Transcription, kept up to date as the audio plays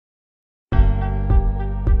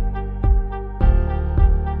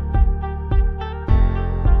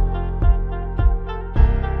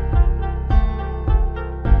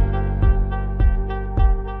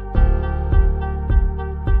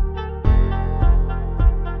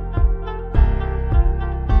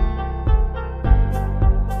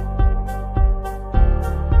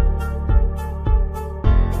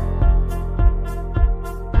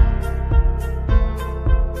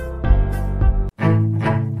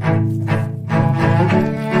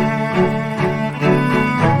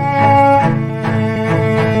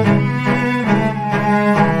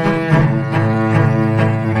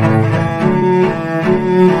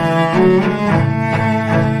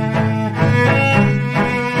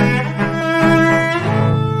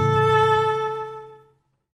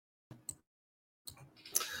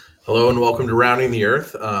Hello and welcome to Rounding the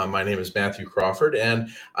Earth. My name is Matthew Crawford, and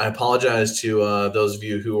I apologize to those of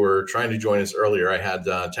you who were trying to join us earlier. I had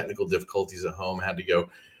technical difficulties at home, had to go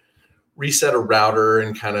reset a router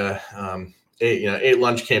and kind of ate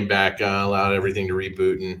lunch, came back, allowed everything to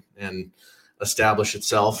reboot and establish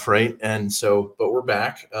itself, right? And so, but we're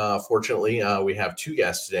back. Fortunately, we have two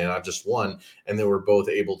guests today, not just one, and they were both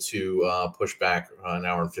able to push back an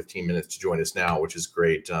hour and 15 minutes to join us now, which is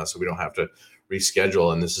great. So we don't have to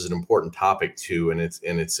reschedule. And this is an important topic too, and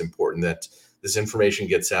it's important that this information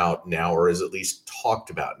gets out now, or is at least talked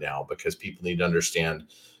about now, because people need to understand,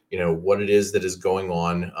 what it is that is going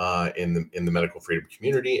on in the medical freedom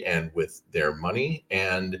community and with their money,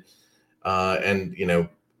 and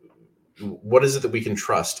what is it that we can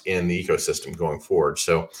trust in the ecosystem going forward.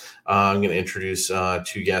 So I'm going to introduce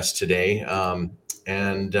two guests today.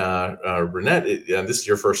 And Reinette, this is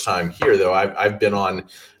your first time here, though. I've been on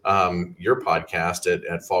your podcast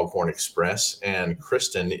at Foghorn Express, and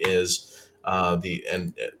Kristin is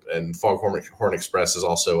and Foghorn Express is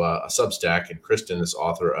also a Substack, and Kristin is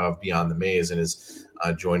author of Beyond the Maze and has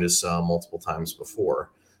joined us multiple times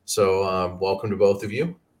before. So welcome to both of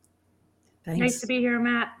you. Thanks. Nice to be here,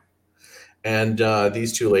 Matt. And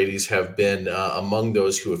these two ladies have been among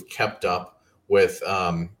those who have kept up with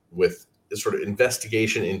sort of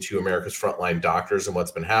investigation into America's frontline doctors and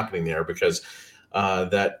what's been happening there, because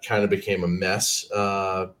that kind of became a mess.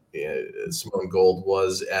 Simone Gold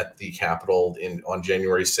was at the Capitol on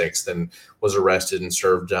January 6th and was arrested and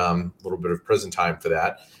served a little bit of prison time for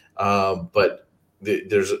that. But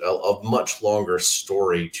there's a much longer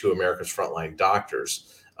story to America's frontline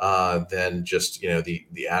doctors than just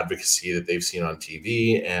the advocacy that they've seen on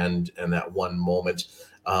TV and that one moment,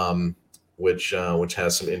 which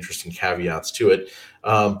has some interesting caveats to it.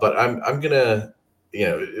 But I'm gonna,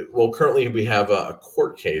 currently we have a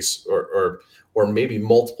court case or maybe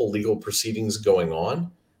multiple legal proceedings going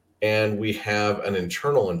on, and we have an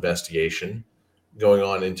internal investigation going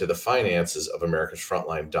on into the finances of America's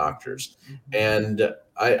frontline doctors. And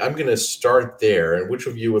I'm going to start there. And which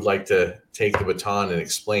of you would like to take the baton and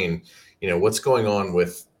explain, what's going on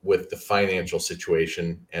with the financial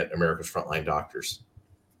situation at America's frontline doctors?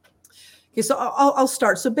 Okay, so I'll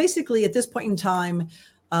start. So basically, at this point in time,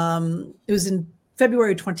 it was in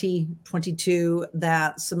February 2022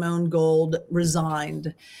 that Simone Gold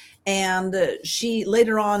resigned. And she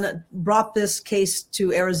later on brought this case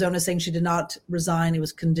to Arizona, saying she did not resign. It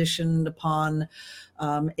was conditioned upon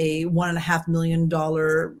a $1.5 million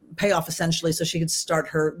payoff, essentially, so she could start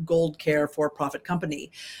her Gold Care for-profit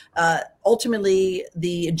company. Ultimately,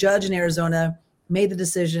 the judge in Arizona made the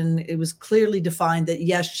decision. It was clearly defined that,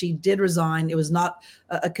 yes, she did resign. It was not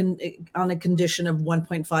on a condition of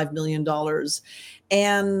 $1.5 million.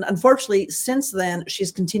 And unfortunately, since then,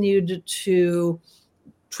 she's continued to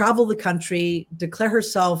travel the country, declare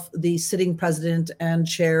herself the sitting president and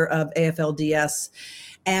chair of AFLDS.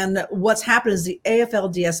 And what's happened is the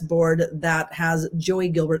AFLDS board that has Joey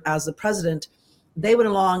Gilbert as the president, they went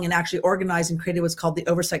along and actually organized and created what's called the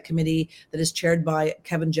Oversight Committee that is chaired by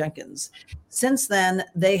Kevin Jenkins. Since then,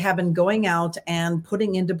 they have been going out and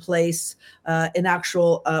putting into place an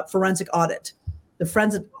actual forensic audit. The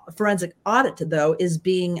forensic audit, though, is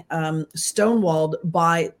being stonewalled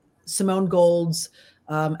by Simone Gold's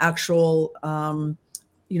actual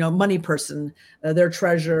money person, their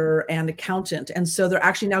treasurer and accountant. And so they're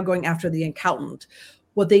actually now going after the accountant.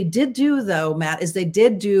 What they did do, though, Matt, is they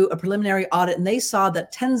did do a preliminary audit, and they saw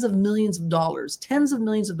that tens of millions of dollars,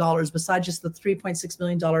 besides just the $3.6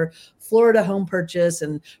 million Florida home purchase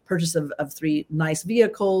and purchase of 3 nice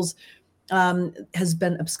vehicles, has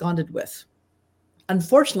been absconded with.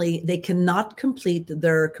 Unfortunately, they cannot complete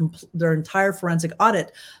their entire forensic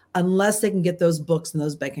audit unless they can get those books and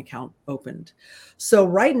those bank account opened. So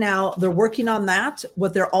right now they're working on that.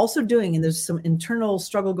 What they're also doing, and there's some internal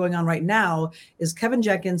struggle going on right now, is Kevin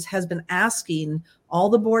Jenkins has been asking all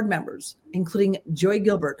the board members, including Joey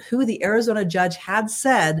Gilbert, who the Arizona judge had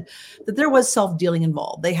said that there was self-dealing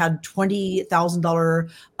involved. They had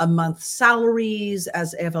 $20,000 a month salaries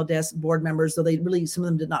as AFLDS board members, though some of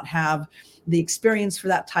them did not have the experience for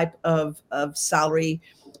that type of salary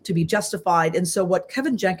to be justified. And so what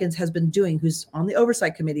Kevin Jenkins has been doing, who's on the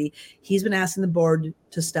oversight committee, he's been asking the board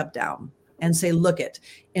to step down and say, look,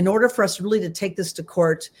 in order for us really to take this to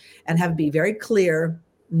court and have it be very clear,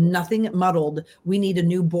 nothing muddled, we need a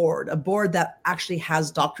new board, a board that actually has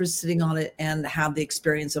doctors sitting on it and have the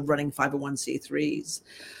experience of running 501c3s.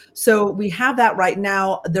 So we have that right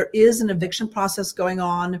now. There is an eviction process going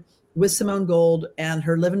on with Simone Gold and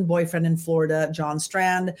her live-in boyfriend in Florida, John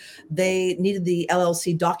Strand. They needed the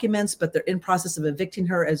LLC documents, but they're in process of evicting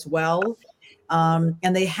her as well.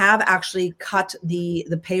 And they have actually cut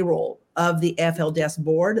the payroll of the AFLDS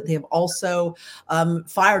board. They have also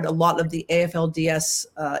fired a lot of the AFLDS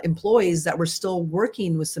employees that were still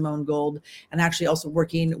working with Simone Gold, and actually also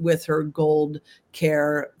working with her Gold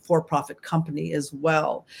Care for-profit company as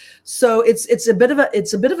well. So it's a bit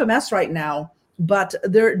of a mess right now, but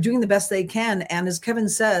they're doing the best they can. And as Kevin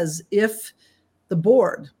says, if the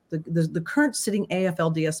board, the current sitting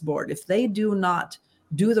AFLDS board, if they do not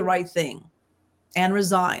do the right thing and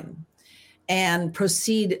resign and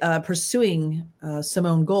proceed pursuing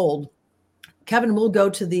Simone Gold, Kevin will go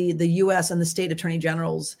to the U.S. and the state attorney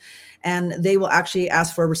generals, and they will actually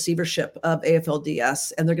ask for a receivership of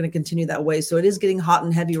AFLDS, and they're going to continue that way. So it is getting hot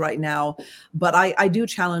and heavy right now. But I do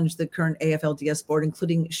challenge the current AFLDS board,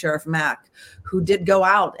 including Sheriff Mack, who did go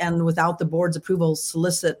out and without the board's approval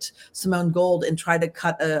solicit Simone Gold and try to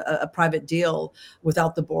cut a private deal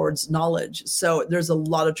without the board's knowledge. So there's a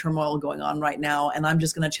lot of turmoil going on right now. And I'm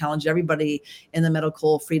just going to challenge everybody in the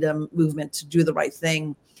medical freedom movement to do the right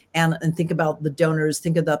thing. And think about the donors,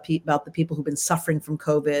 think about the people who've been suffering from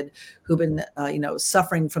COVID, who've been,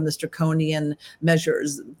 suffering from this draconian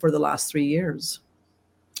measures for the last 3 years.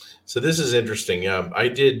 So this is interesting. I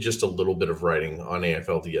did just a little bit of writing on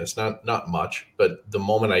AFLDS, not much, but the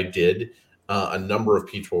moment I did, a number of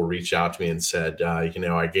people reached out to me and said,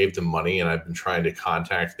 I gave them money and I've been trying to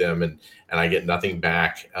contact them and I get nothing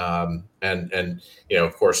back. And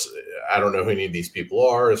of course, I don't know who any of these people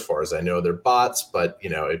are. As far as I know, they're bots, but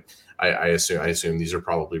I assume these are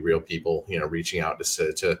probably real people, reaching out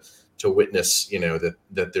to witness,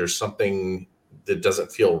 that there's something that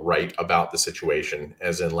doesn't feel right about the situation,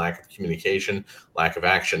 as in lack of communication, lack of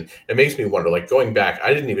action. It makes me wonder, like, going back,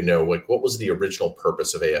 I didn't even know, like, what was the original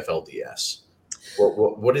purpose of AFLDS?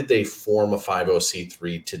 What did they form a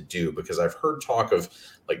 50c3 to do? Because I've heard talk of,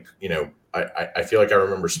 like, I feel like I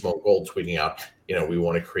remember Simone Gold tweeting out, we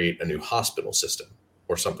want to create a new hospital system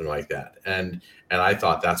or something like that. And I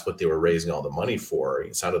thought that's what they were raising all the money for.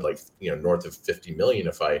 It sounded like, north of 50 million,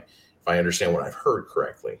 if I understand what I've heard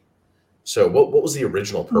correctly. So what was the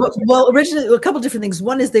original purpose? Well, originally, a couple of different things.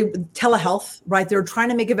 One is telehealth, right? They were trying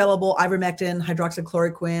to make available ivermectin,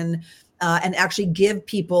 hydroxychloroquine, and actually give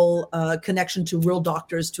people connection to real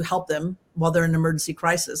doctors to help them while they're in an emergency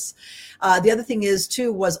crisis. The other thing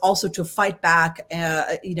was also to fight back,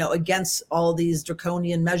 against all these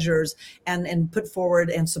draconian measures and put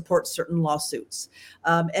forward and support certain lawsuits.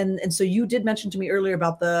 And so you did mention to me earlier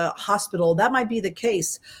about the hospital. That might be the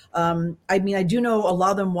case. I do know a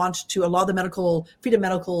lot of the freedom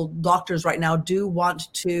medical doctors right now do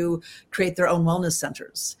want to create their own wellness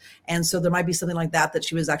centers. And so there might be something like that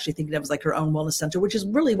she was actually thinking of as like her own wellness center, which is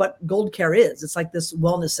really what Gold Care is. It's like this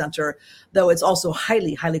wellness center, though it's also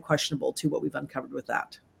highly, highly questionable to what we've uncovered with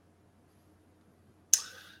that.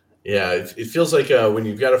 Yeah, it feels like when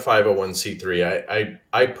you've got a 501c3,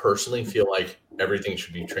 I personally feel like everything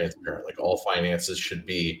should be transparent. Like, all finances should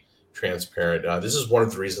be transparent. This is one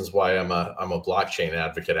of the reasons why I'm a blockchain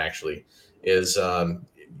advocate, actually, is,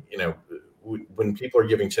 when people are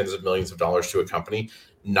giving tens of millions of dollars to a company,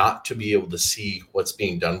 not to be able to see what's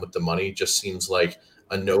being done with the money just seems like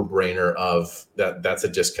a no-brainer of that's a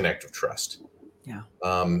disconnect of trust. Yeah.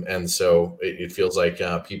 And so it feels like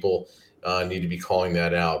people need to be calling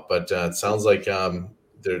that out. But it sounds like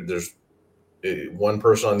there's one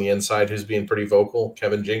person on the inside who's being pretty vocal,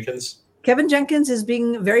 Kevin Jenkins. Kevin Jenkins is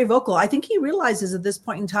being very vocal. I think he realizes at this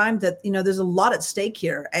point in time that, there's a lot at stake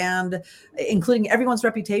here, and including everyone's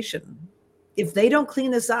reputation. If they don't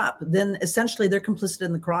clean this up, then essentially they're complicit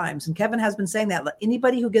in the crimes. And Kevin has been saying that.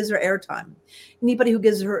 Anybody who gives her airtime, anybody who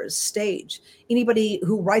gives her stage, anybody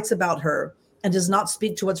who writes about her and does not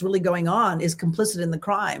speak to what's really going on is complicit in the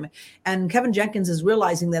crime. And Kevin Jenkins is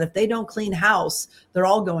realizing that if they don't clean house, they're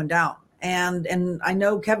all going down. And I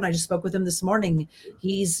know Kevin, I just spoke with him this morning.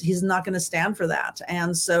 He's not going to stand for that.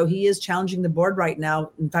 And so he is challenging the board right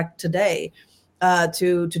now, in fact, today,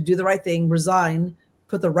 to do the right thing, resign,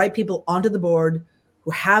 put the right people onto the board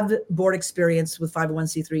who have board experience with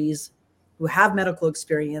 501c3s, who have medical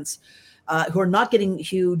experience, who are not getting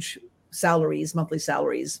huge salaries, monthly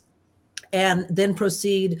salaries, and then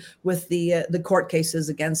proceed with the court cases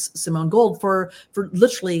against Simone Gold for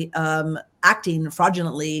literally acting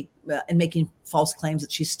fraudulently and making false claims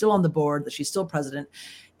that she's still on the board, that she's still president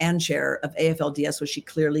and chair of AFLDS, which she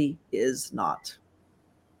clearly is not.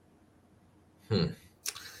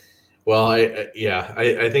 Well,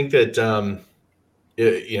 I think that,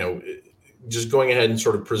 just going ahead and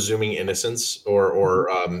sort of presuming innocence or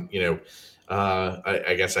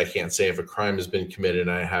I guess I can't say if a crime has been committed.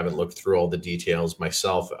 I haven't looked through all the details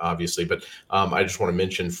myself, obviously, but I just want to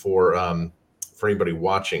mention for anybody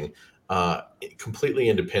watching, completely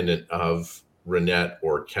independent of Reinette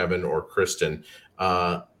or Kevin or Kristin.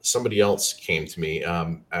 Somebody else came to me.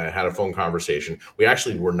 I had a phone conversation. We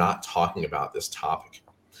actually were not talking about this topic,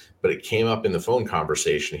 but it came up in the phone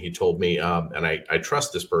conversation. He told me, and I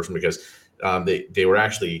trust this person because they were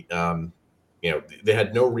actually, they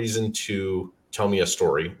had no reason to tell me a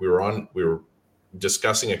story. We were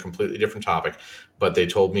discussing a completely different topic, but they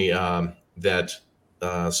told me that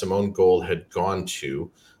Simone Gold had gone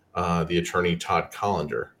to the attorney Todd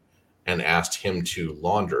Collender and asked him to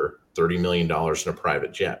launder $30 million in a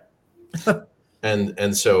private jet.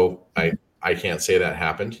 and so I can't say that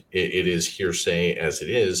happened. It is hearsay as it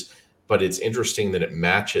is, but it's interesting that it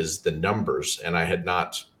matches the numbers. And I had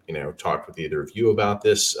not, talked with either of you about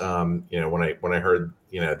this, when I heard,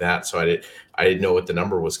 that. So I didn't know what the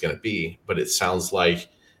number was going to be, but it sounds like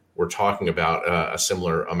we're talking about a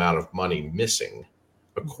similar amount of money missing,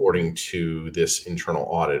 according to this internal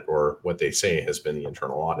audit, or what they say has been the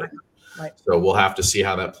internal audit. Right. So we'll have to see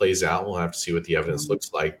how that plays out. We'll have to see what the evidence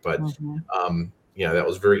looks like. But that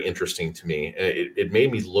was very interesting to me. It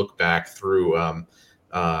made me look back through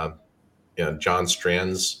John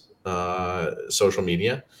Strand's social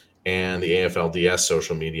media and the AFLDS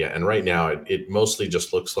social media. And right now, it mostly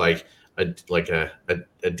just looks like a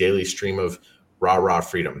daily stream of rah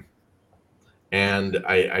freedom. And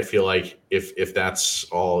I feel like if that's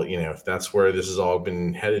all, if that's where this has all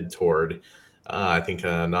been headed toward, I think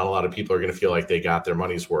not a lot of people are going to feel like they got their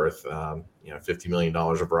money's worth. $50 million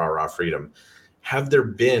of rah freedom. Have there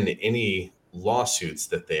been any lawsuits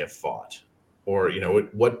that they have fought, or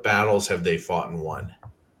what battles have they fought and won?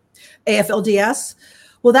 AFLDS.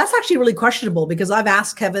 Well, that's actually really questionable, because I've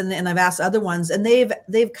asked Kevin and I've asked other ones, and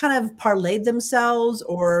they've kind of parlayed themselves,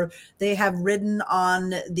 or they have ridden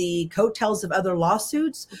on the coattails of other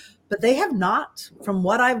lawsuits, but they have not, from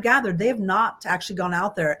what I've gathered, they have not actually gone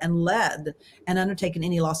out there and led and undertaken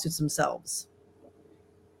any lawsuits themselves.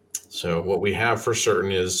 So what we have for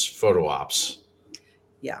certain is photo ops.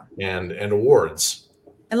 Yeah. And awards.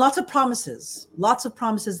 And lots of promises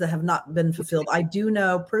that have not been fulfilled. I do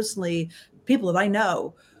know personally people that I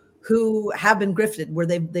know who have been grifted, where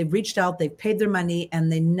they've reached out, they've paid their money,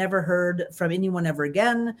 and they never heard from anyone ever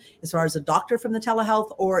again, as far as a doctor from the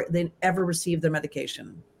telehealth, or they ever received their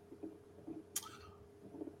medication.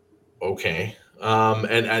 Okay.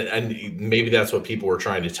 And maybe that's what people were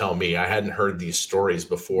trying to tell me. I hadn't heard these stories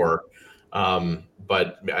before,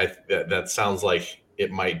 but that sounds like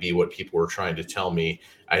it might be what people were trying to tell me.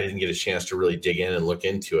 I didn't get a chance to really dig in and look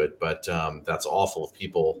into it, but that's awful if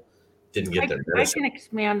people didn't get their medicine. I can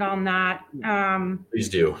expand on that. Please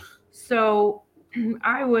do. So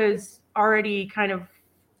I was already kind of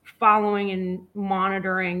following and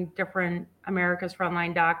monitoring different America's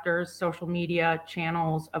Frontline Doctors social media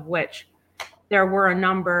channels, of which there were a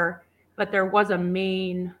number, but there was a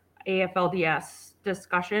main AFLDS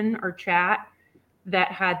discussion or chat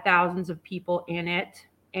that had thousands of people in it.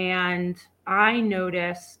 And I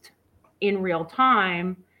noticed in real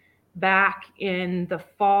time, back in the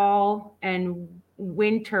fall and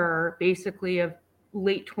winter, basically of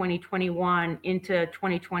late 2021 into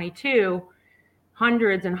 2022,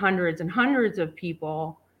 hundreds and hundreds and hundreds of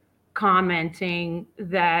people commenting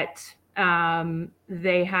that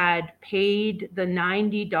they had paid the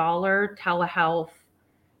 $90 telehealth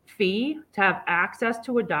fee to have access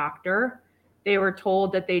to a doctor. They were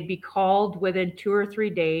told that they'd be called within 2 or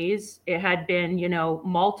 3 days. It had been,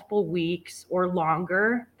 multiple weeks or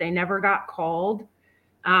longer. They never got called.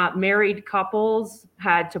 Married couples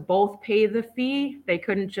had to both pay the fee. They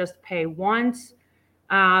couldn't just pay once.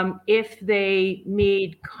 If they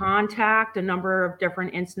made contact, a number of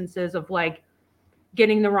different instances of like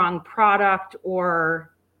getting the wrong product, or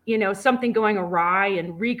something going awry,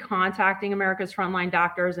 and recontacting America's Frontline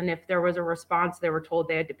Doctors. And if there was a response, they were told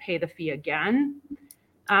they had to pay the fee again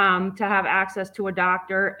to have access to a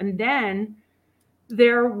doctor. And then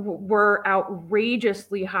there were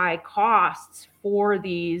outrageously high costs for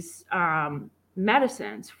these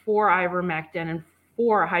medicines, for ivermectin and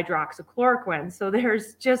for hydroxychloroquine. So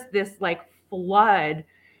there's just this like flood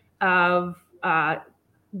of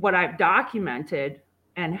what I've documented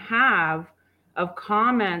and have of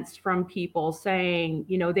comments from people saying,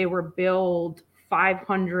 they were billed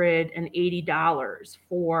 $580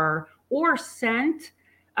 for, or sent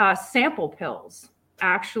sample pills,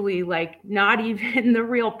 actually, like not even the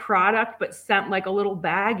real product, but sent like a little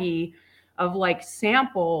baggie of like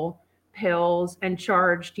sample pills and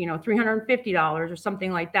charged, $350 or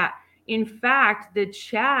something like that. In fact, the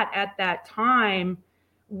chat at that time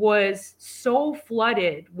was so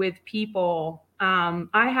flooded with people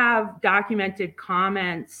I have documented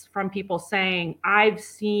comments from people saying, I've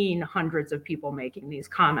seen hundreds of people making these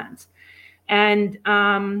comments. And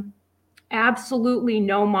absolutely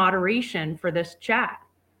no moderation for this chat.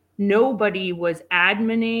 Nobody was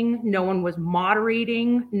adminning, no one was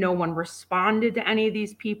moderating, no one responded to any of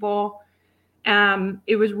these people.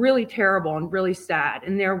 It was really terrible and really sad.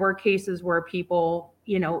 And there were cases where people,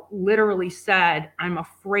 literally said, I'm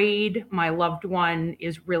afraid my loved one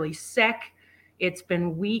is really sick. It's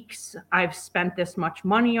been weeks. I've spent this much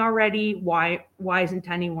money already. Why isn't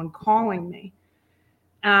anyone calling me?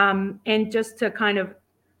 And just to kind of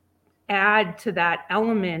add to that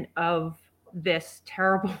element of this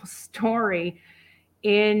terrible story,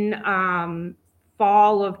 in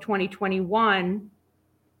fall of 2021,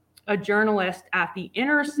 a journalist at The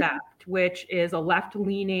Intercept, which is a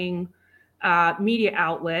left-leaning media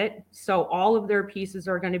outlet, so all of their pieces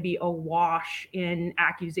are going to be awash in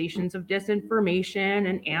accusations of disinformation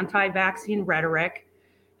and anti-vaccine rhetoric.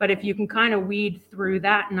 But if you can kind of weed through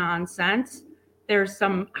that nonsense, there's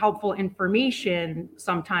some helpful information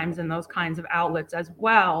sometimes in those kinds of outlets as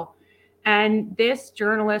well. And this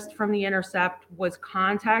journalist from The Intercept was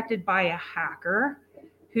contacted by a hacker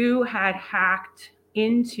who had hacked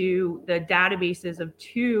into the databases of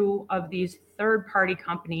two of these third-party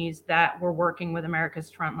companies that were working with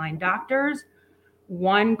America's Frontline doctors.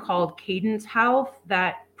 One called Cadence Health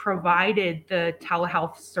that provided the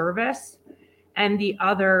telehealth service, and the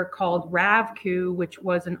other called Ravku, which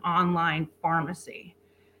was an online pharmacy.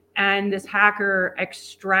 And this hacker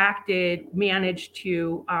managed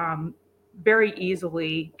to very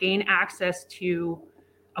easily gain access to,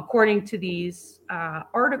 according to these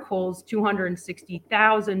articles,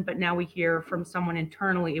 260,000, but now we hear from someone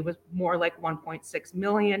internally it was more like 1.6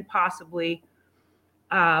 million, possibly,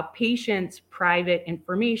 patients' private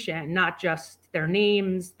information, not just their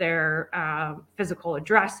names, their physical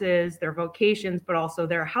addresses, their vocations, but also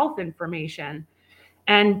their health information,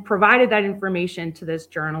 and provided that information to this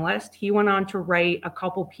journalist. He went on to write a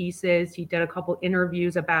couple pieces. He did a couple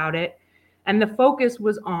interviews about it. And the focus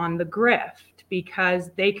was on the grift because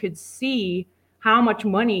they could see how much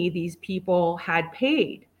money these people had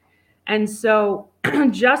paid. And so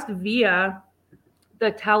just via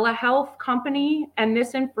the telehealth company, and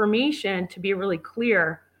this information, to be really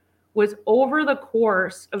clear, was over the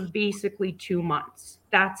course of basically 2 months.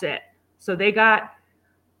 That's it. So they got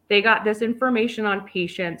this information on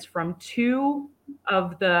patients from two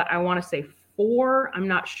of the, I want to say 4, I'm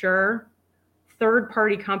not sure,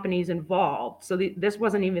 third-party companies involved. So this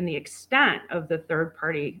wasn't even the extent of the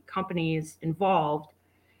third-party companies involved.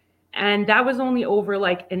 And that was only over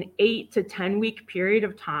like an 8 to 10 week period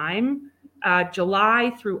of time,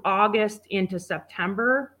 July through August into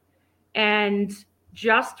September. And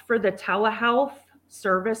just for the telehealth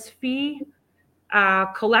service fee,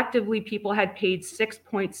 collectively, people had paid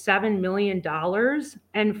 $6.7 million.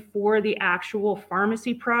 And for the actual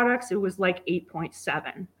pharmacy products, it was like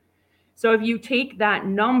 8.7. So if you take that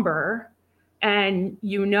number and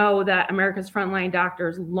you know that America's Frontline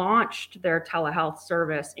Doctors launched their telehealth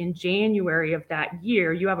service in January of that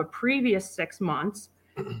year, you have a previous 6 months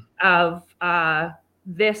of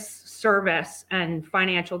this service and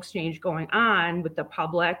financial exchange going on with the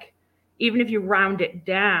public. Even if you round it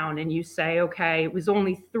down and you say, okay, it was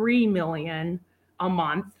only 3 million a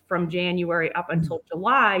month from January up until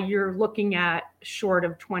July, you're looking at short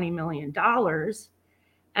of $20 million.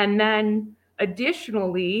 And then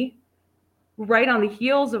additionally, right on the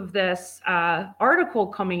heels of this these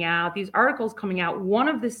articles coming out, one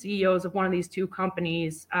of the CEOs of one of these two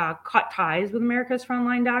companies cut ties with America's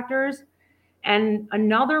Frontline Doctors. And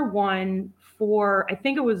another one for, I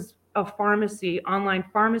think it was a online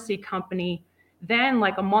pharmacy company, then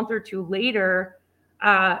like a month or two later,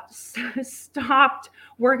 stopped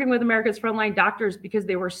working with America's Frontline Doctors because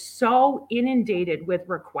they were so inundated with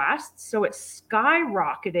requests. So it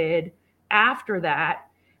skyrocketed after that.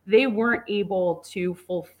 They weren't able to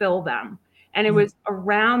fulfill them. And it was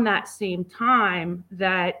around that same time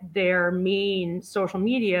that their main social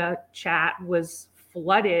media chat was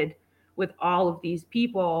flooded with all of these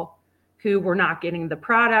people who were not getting the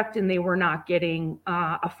product and they were not getting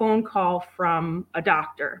a phone call from a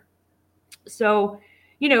doctor. So,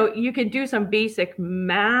 you can do some basic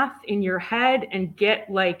math in your head and get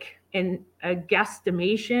like a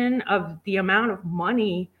guesstimation of the amount of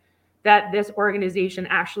money that this organization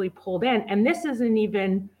actually pulled in. And this doesn't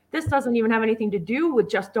even have anything to do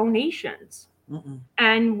with just donations.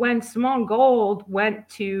 And when Simone Gold went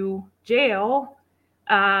to jail,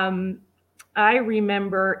 I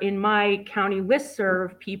remember in my county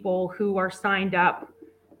listserv, people who are signed up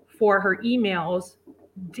for her emails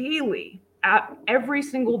daily every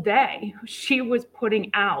single day she was putting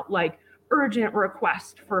out like urgent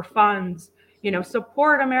request for funds,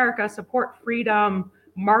 support America, support freedom,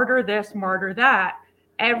 martyr this, martyr that,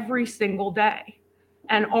 every single day.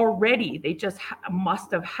 And already they just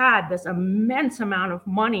must have had this immense amount of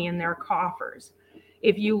money in their coffers.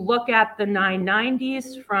 If you look at the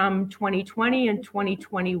 990s from 2020 and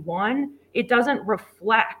 2021, it doesn't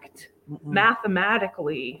reflect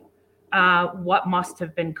mathematically what must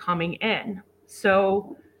have been coming in.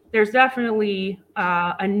 So there's definitely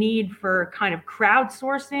a need for kind of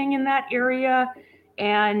crowdsourcing in that area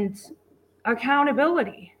and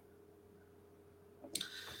accountability.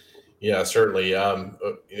 Yeah, certainly.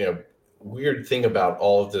 Weird thing about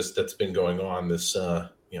all of this that's been going on, this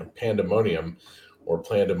pandemonium or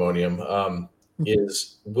plandemonium,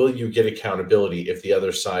 is will you get accountability if the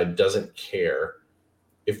other side doesn't care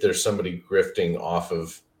if there's somebody grifting off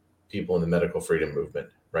of people in the medical freedom movement,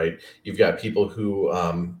 right? You've got people who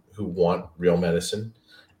want real medicine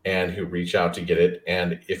and who reach out to get it,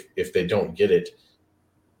 and if they don't get it,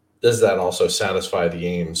 does that also satisfy the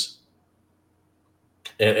aims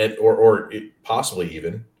or possibly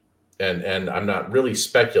even, and I'm not really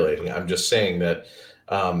speculating, I'm just saying that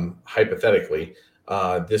hypothetically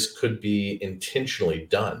this could be intentionally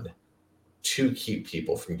done to keep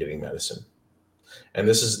people from getting medicine. And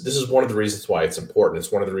this is one of the reasons why it's important.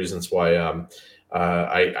 It's one of the reasons why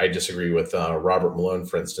I disagree with Robert Malone,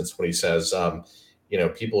 for instance, when he says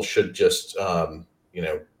people should just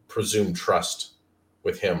presume trust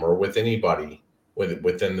with him or with anybody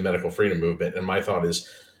within the medical freedom movement. And my thought is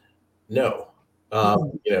no.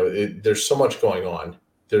 There's so much going on.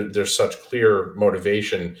 There's such clear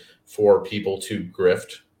motivation for people to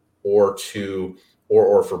grift or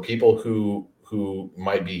for people who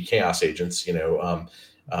might be chaos agents,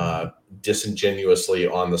 disingenuously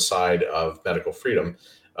on the side of medical freedom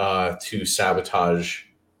to sabotage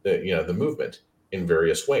the movement in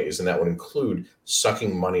various ways. And that would include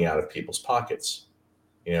sucking money out of people's pockets.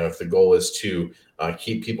 If the goal is to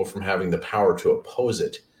keep people from having the power to oppose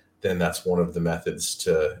it, then that's one of the methods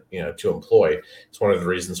to employ. It's one of the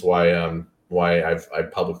reasons why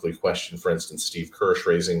I've publicly questioned, for instance, Steve Kirsch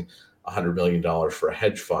raising $100 million for a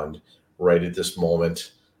hedge fund right at this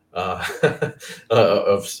moment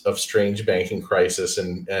of strange banking crisis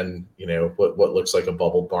and what looks like a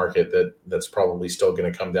bubble market that's probably still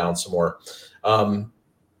going to come down some more.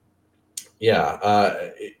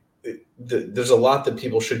 There's a lot that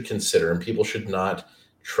people should consider, and people should not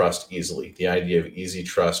trust easily. The idea of easy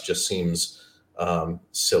trust just seems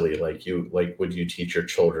silly. Like would you teach your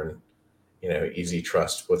children, easy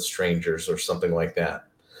trust with strangers or something like that?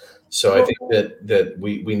 So I think that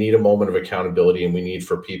we need a moment of accountability, and we need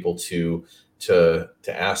for people to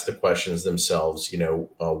ask the questions themselves.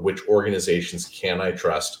 Which organizations can I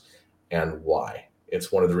trust, and why?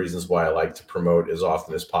 It's one of the reasons why I like to promote as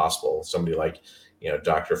often as possible somebody like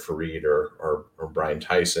Dr. Fareed or Brian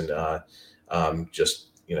Tyson.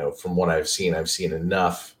 From what I've seen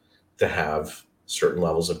enough to have certain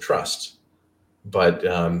levels of trust. But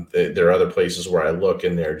there are other places where I look,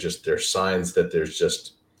 and there's signs that there's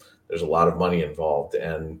a lot of money involved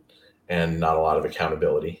and not a lot of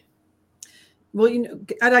accountability. Well,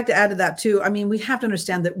 I'd like to add to that too. I mean, we have to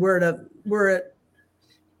understand that we're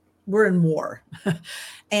in war,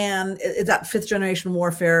 and it's that fifth generation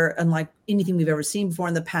warfare, unlike anything we've ever seen before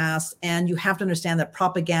in the past. And you have to understand that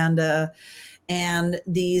propaganda and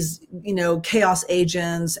these, chaos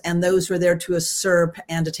agents and those who are there to usurp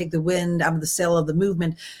and to take the wind out of the sail of the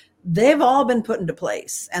movement, they've all been put into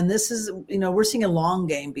place. And this is, we're seeing a long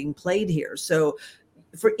game being played here. So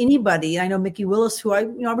for anybody, I know Mickey Willis, who I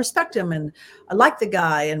respect him and I like the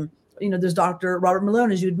guy, and there's Dr. Robert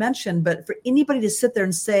Malone, as you'd mentioned, but for anybody to sit there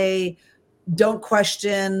and say, don't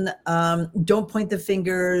question, don't point the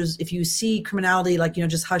fingers, if you see criminality,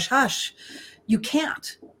 just hush, hush, you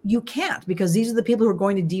can't, because these are the people who are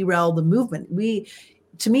going to derail the movement.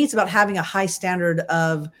 To me, it's about having a high standard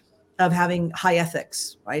of having high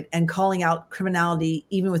ethics, right? And calling out criminality,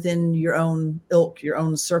 even within your own ilk, your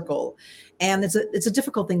own circle. And it's a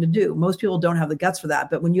difficult thing to do. Most people don't have the guts for that.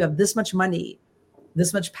 But when you have this much money,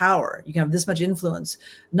 this much power, you can have this much influence,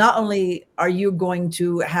 not only are you going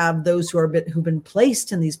to have those who've been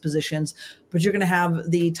placed in these positions, but you're going to have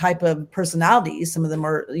the type of personalities. Some of them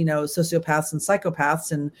are, sociopaths and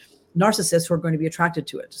psychopaths and narcissists who are going to be attracted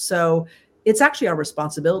to it. So it's actually our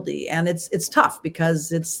responsibility, and it's tough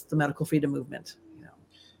because it's the medical freedom movement.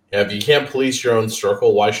 Yeah, if you can't police your own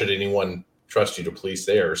circle, why should anyone trust you to police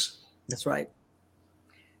theirs? That's right.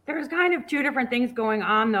 There's kind of two different things going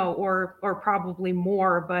on, though, or probably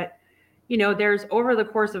more. But there's over the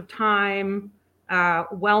course of time,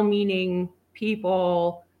 well-meaning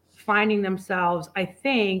people finding themselves, I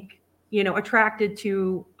think, attracted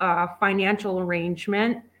to financial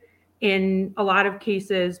arrangement in a lot of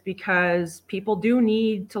cases, because people do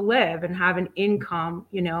need to live and have an income,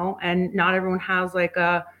 and not everyone has like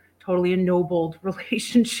a totally ennobled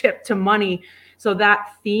relationship to money. So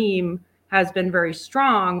that theme has been very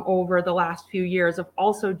strong over the last few years of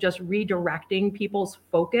also just redirecting people's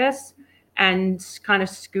focus and kind of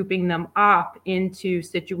scooping them up into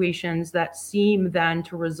situations that seem then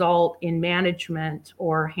to result in management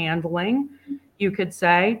or handling, you could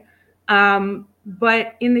say.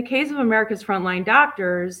 But in the case of America's Frontline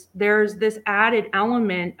Doctors, there's this added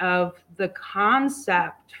element of the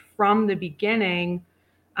concept from the beginning,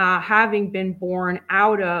 having been born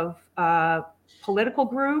out of a political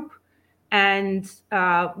group and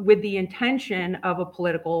with the intention of a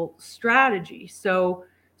political strategy. So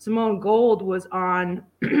Simone Gold was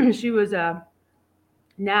she was a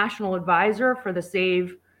national advisor for the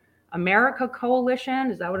Save America Coalition.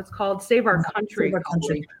 Is that what it's called? Save Our Country. Save Our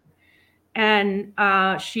Country. And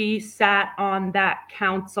she sat on that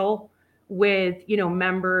council with,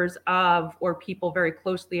 members of or people very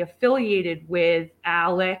closely affiliated with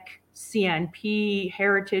ALEC, CNP,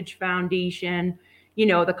 Heritage Foundation,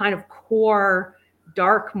 the kind of core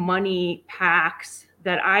dark money PACs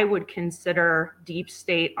that I would consider deep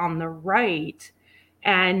state on the right,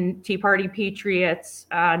 and Tea Party patriots,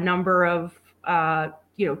 a number of,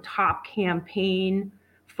 top campaign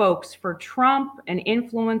folks for Trump and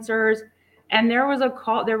influencers. And there was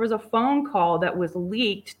a phone call that was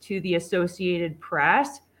leaked to the Associated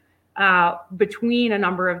Press between a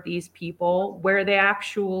number of these people, where they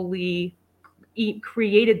actually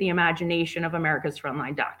created the imagination of America's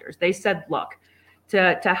Frontline Doctors. They said, look,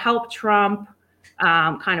 to help Trump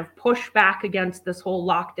kind of push back against this whole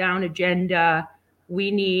lockdown agenda,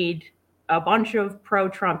 we need a bunch of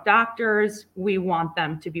pro-Trump doctors. We want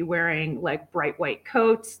them to be wearing like bright white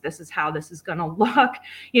coats. This is how this is going to look,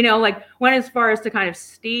 went as far as to kind of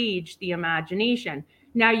stage the imagination.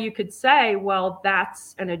 Now you could say, well,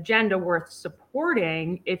 that's an agenda worth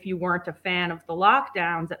supporting if you weren't a fan of the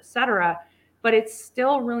lockdowns, et cetera. But it's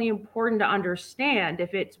still really important to understand,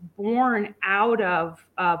 if it's born out of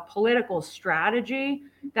a political strategy,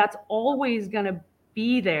 that's always going to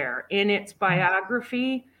be there in its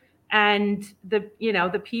biography. And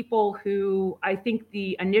the people who, I think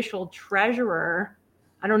the initial treasurer,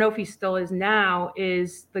 I don't know if he still is now,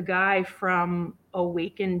 is the guy from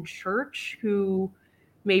Awaken Church who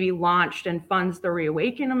maybe launched and funds the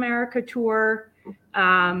Reawaken America tour.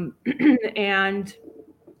 And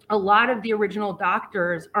a lot of the original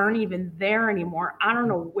doctors aren't even there anymore. I don't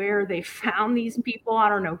know where they found these people. I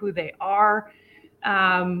don't know who they are.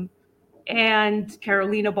 And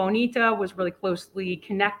Carolina Bonita was really closely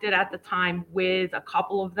connected at the time with a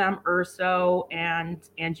couple of them, Urso and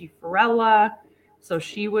Angie Farella. So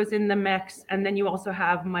she was in the mix. And then you also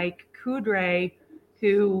have Mike Kudre,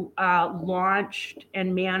 who launched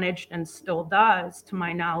and managed and still does, to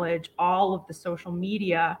my knowledge, all of the social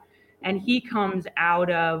media. And he comes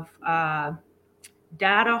out of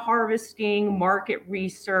data harvesting, market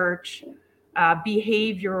research,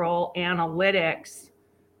 behavioral analytics.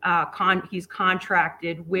 He's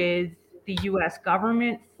contracted with the US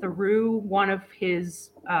government through one of his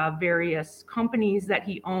various companies that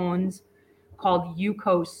he owns called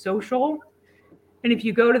Yuko Social. And if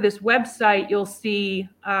you go to this website, you'll see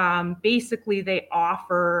basically they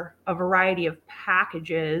offer a variety of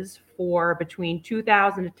packages for between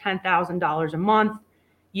 $2,000 to $10,000 a month.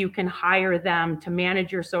 You can hire them to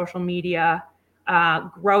manage your social media,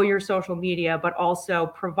 grow your social media, but also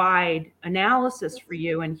provide analysis for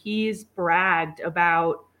you. And he's bragged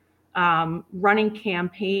about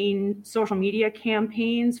running social media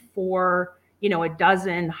campaigns for, a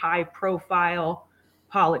dozen high-profile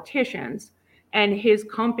politicians. And his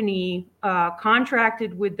company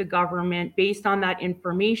contracted with the government based on that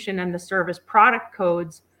information and the service product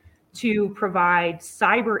codes to provide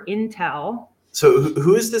cyber intel. So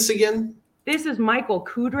who is this again? This is Michael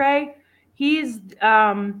Kudre. He's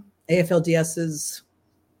AFLDS's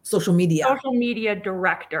social media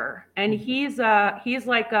director, and he's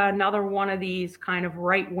like another one of these kind of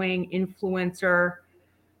right-wing influencer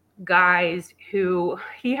guys who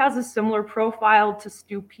he has a similar profile to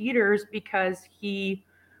Stu Peters, because he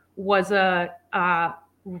was a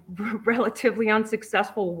relatively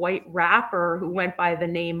unsuccessful white rapper who went by the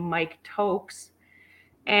name Mike Tokes.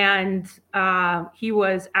 And he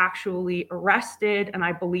was actually arrested and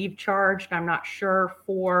I believe charged, I'm not sure,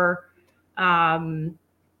 for some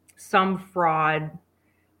fraud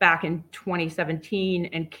back in 2017,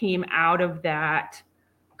 and came out of that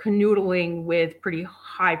canoodling with pretty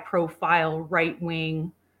high profile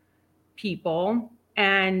right-wing people,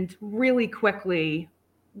 and really quickly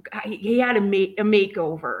he had a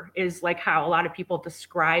makeover, is like how a lot of people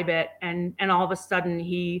describe it. And all of a sudden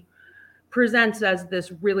he presents as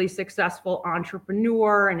this really successful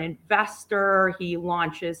entrepreneur and investor. He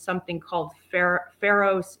launches something called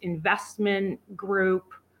Pharos Investment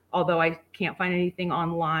Group, although I can't find anything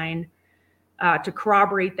online to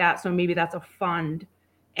corroborate that. So maybe that's a fund.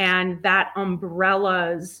 And that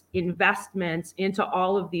umbrellas investments into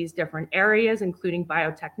all of these different areas, including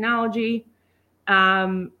biotechnology.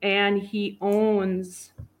 And he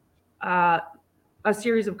owns a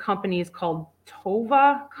series of companies called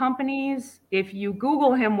Tova companies. If you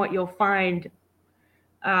Google him, what you'll find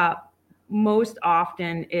most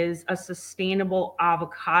often is a sustainable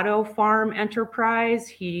avocado farm enterprise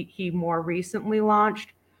he more recently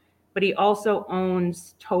launched. But he also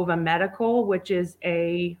owns Tova Medical, which is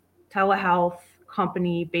a telehealth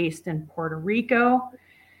company based in Puerto Rico,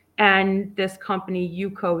 and this company,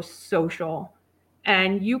 Yuko Social.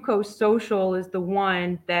 And Yuko Social is the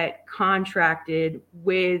one that contracted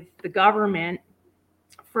with the government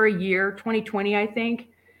for a year, 2020, I think.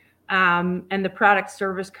 And the product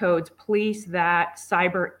service codes place that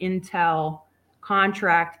cyber intel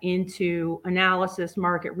contract into analysis,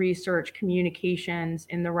 market research, communications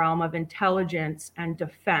in the realm of intelligence and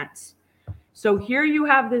defense. So here you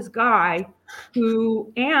have this guy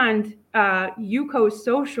who, and Yuko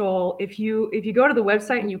Social, if you go to the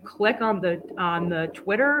website and you click on the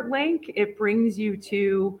Twitter link, it brings you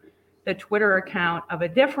to the Twitter account of a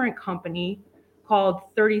different company called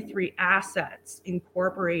 33 Assets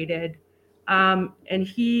Incorporated. And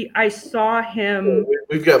I saw him.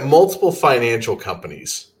 We've got multiple financial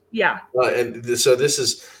companies. Yeah. I'm just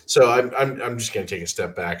going to take a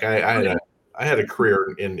step back. I had a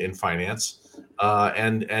career in finance,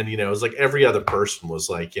 and it was like every other person was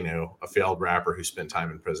like, a failed rapper who spent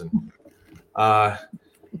time in prison.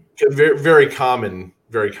 Very, very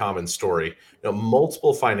common story.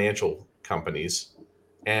 Multiple financial companies,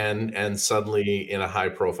 and suddenly in a high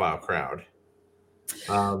profile crowd.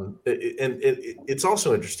 It's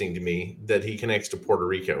also interesting to me that he connects to Puerto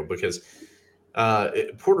Rico, because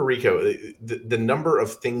Puerto Rico, the number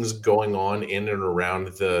of things going on in and around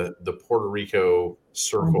the Puerto Rico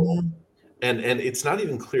circle, and it's not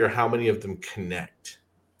even clear how many of them connect,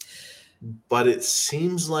 but it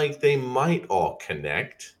seems like they might all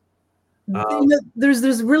connect.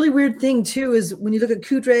 There's a really weird thing too, is when you look at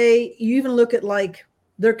Kudre, you even look at like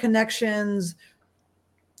their connections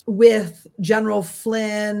with General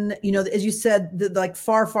Flynn, as you said, the like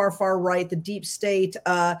far right, the deep state,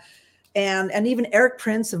 and even Eric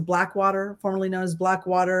Prince of Blackwater, formerly known as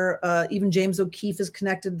Blackwater, even James O'Keefe is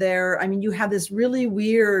connected there. I mean, you have this really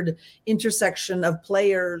weird intersection of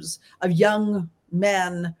players, of young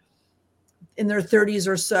men in their 30s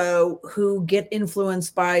or so who get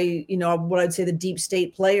influenced by, what I'd say the deep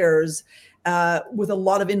state players, with a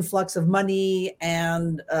lot of influx of money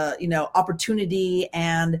and opportunity,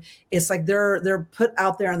 and it's like they're put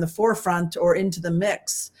out there in the forefront or into the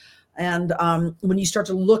mix. And when you start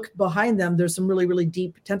to look behind them, there's some really, really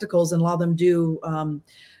deep tentacles, and a lot of them do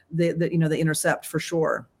the intercept for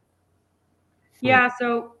sure. Yeah.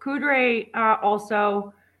 So Kudre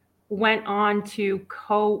also went on to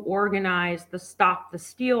co-organize the Stop the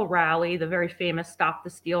Steal rally, the very famous Stop the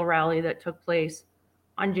Steal rally that took place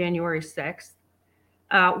on January 6th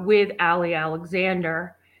with Ali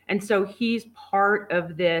Alexander. And so he's part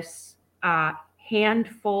of this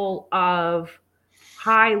handful of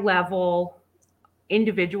high-level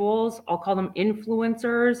individuals, I'll call them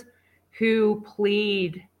influencers, who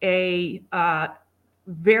played a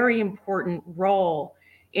very important role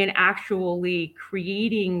in actually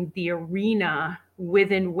creating the arena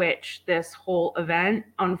within which this whole event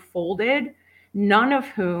unfolded, none of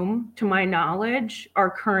whom, to my knowledge, are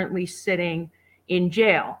currently sitting in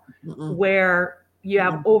jail, where you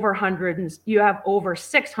have over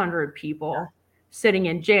 600 people sitting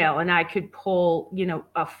in jail. And I could pull,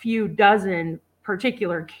 a few dozen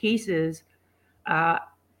particular cases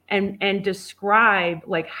and describe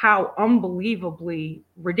like how unbelievably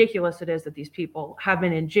ridiculous it is that these people have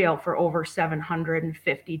been in jail for over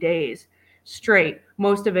 750 days straight,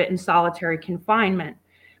 most of it in solitary confinement.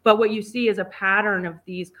 But what you see is a pattern of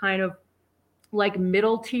these kind of like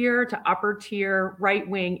middle tier to upper tier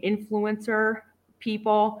right-wing influencer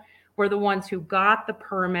people were the ones who got the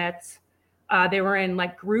permits. They were in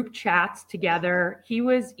like group chats together.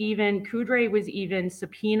 Kudre was even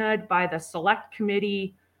subpoenaed by the select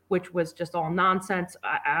committee, which was just all nonsense.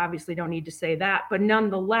 I obviously don't need to say that, but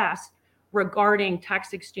nonetheless, regarding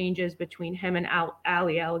text exchanges between him and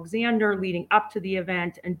Ali Alexander leading up to the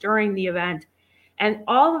event and during the event. And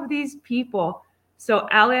all of these people, so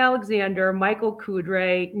Ali Alexander, Michael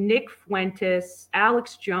Kudray, Nick Fuentes,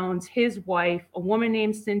 Alex Jones, his wife, a woman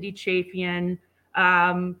named Cindy Chafian,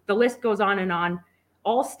 the list goes on,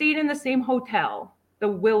 all stayed in the same hotel, the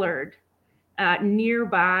Willard,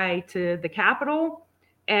 nearby to the Capitol.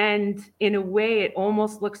 And in a way, it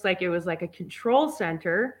almost looks like it was like a control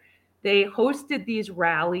center. They hosted these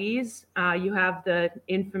rallies. You have the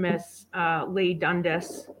infamous Leigh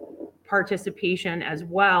Dundas participation as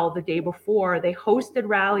well the day before. They hosted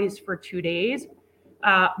rallies for 2 days.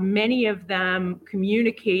 Many of them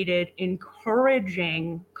communicated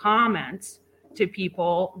encouraging comments to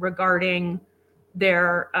people regarding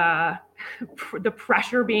their the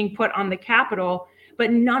pressure being put on the Capitol,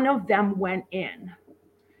 but none of them went in.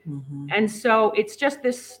 Mm-hmm. And so it's just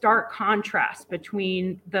this stark contrast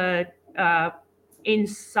between the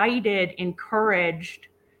incited, encouraged,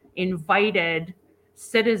 invited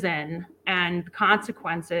citizen and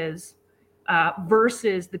consequences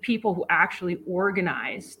versus the people who actually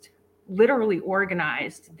literally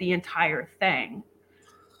organized the entire thing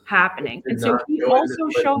happening. And so he also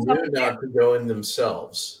shows up not to go in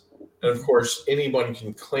themselves. And of course, anyone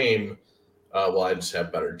can claim, well, I just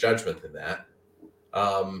have better judgment than that.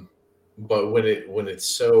 But when it's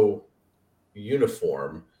so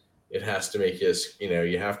uniform, it has to make us,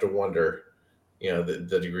 you have to wonder,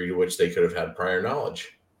 the degree to which they could have had prior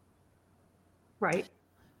knowledge. Right.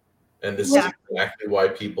 And this is exactly why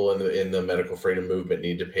people in the medical freedom movement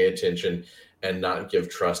need to pay attention and not give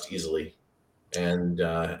trust easily, and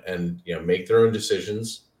make their own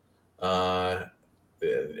decisions,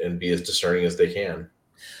 and be as discerning as they can.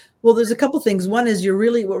 Well, there's a couple things. One is what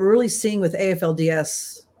we're really seeing with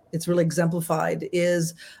AFLDS, it's really exemplified,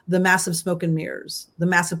 is the massive smoke and mirrors, the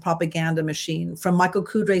massive propaganda machine, from Michael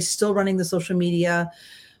Kudray still running the social media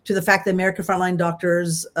to the fact that American Frontline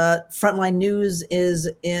Doctors, Frontline News is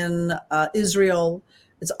in Israel.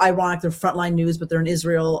 It's ironic they're Frontline News, but they're in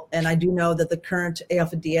Israel. And I do know that the current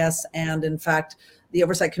AFLDS and, in fact, the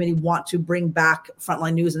Oversight Committee want to bring back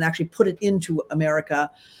Frontline News and actually put it into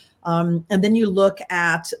America. And then you look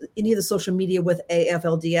at any of the social media with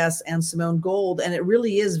AFLDS and Simone Gold, and it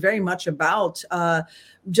really is very much about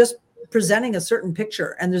just presenting a certain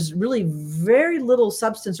picture. And there's really very little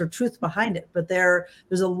substance or truth behind it, but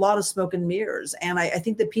there's a lot of smoke and mirrors. And I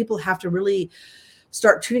think that people have to really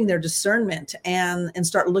start tuning their discernment and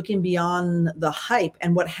start looking beyond the hype.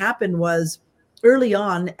 And what happened was, early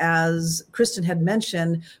on, as Kristin had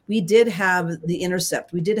mentioned, we did have The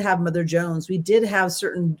Intercept. We did have Mother Jones. We did have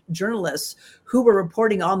certain journalists who were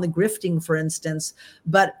reporting on the grifting, for instance,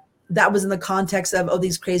 but that was in the context of,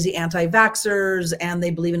 these crazy anti-vaxxers, and they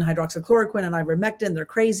believe in hydroxychloroquine and ivermectin. They're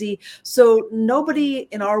crazy. So nobody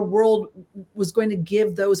in our world was going to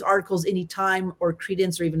give those articles any time or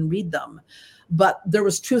credence or even read them, but there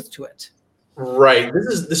was truth to it. Right.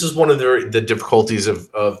 This is one of the difficulties of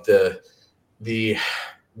the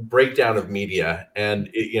breakdown of media, and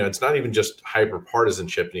it's not even just hyper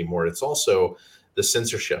partisanship anymore. It's also the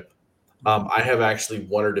censorship. I have actually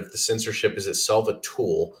wondered if the censorship is itself a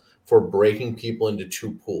tool for breaking people into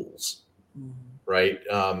two pools, right?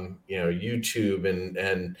 YouTube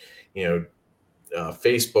and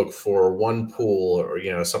Facebook for one pool,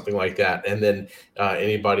 or something like that, and then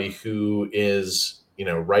anybody who is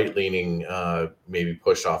right-leaning, maybe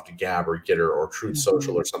pushed off to Gab or Getter or Truth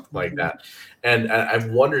Social or something like that. And I've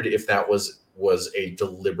wondered if that was a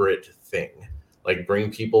deliberate thing, like bring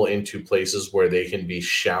people into places where they can be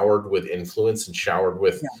showered with influence and showered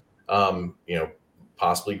with,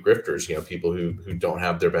 possibly grifters, people who don't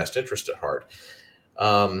have their best interest at heart.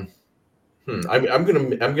 I'm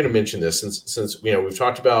gonna mention this since we've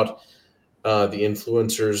talked about the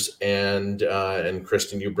influencers and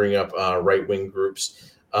Kristin, you bring up right-wing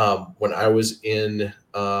groups. When I was in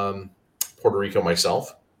Puerto Rico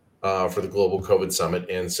myself for the Global COVID Summit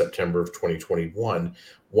in September of 2021,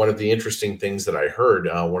 one of the interesting things that I heard,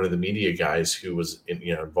 one of the media guys who was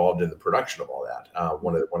involved in the production of all that,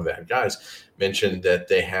 one of the head guys mentioned that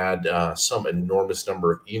they had some enormous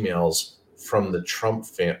number of emails from the Trump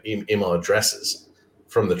email addresses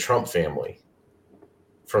from the Trump family.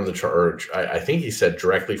 From the church, I think he said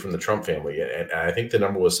directly from the Trump family, and I think the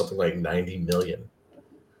number was something like 90 million.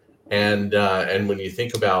 And when you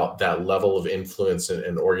think about that level of influence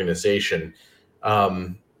and organization,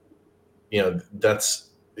 that's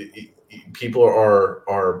people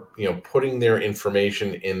are putting their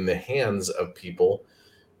information in the hands of people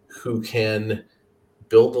who can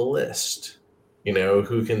build a list,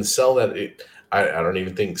 who can sell that. I don't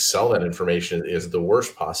even think sell that information is the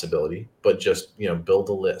worst possibility, but just, build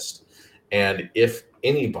a list. And if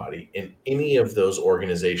anybody in any of those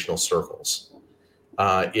organizational circles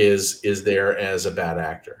is there as a bad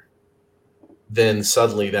actor, then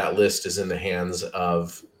suddenly that list is in the hands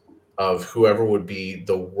of whoever would be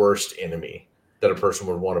the worst enemy that a person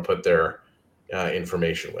would want to put their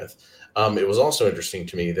information with. It was also interesting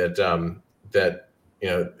to me that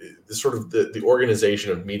sort of the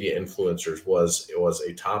organization of media influencers was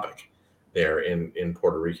a topic there in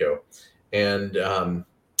Puerto Rico, and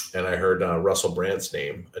I heard Russell Brandt's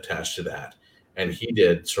name attached to that, and he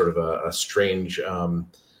did sort of a strange, I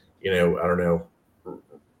don't know,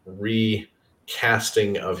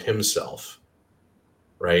 recasting of himself,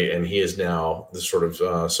 right? And he is now the sort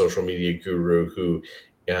of social media guru who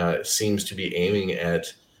seems to be aiming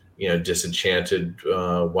at disenchanted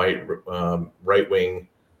white right wing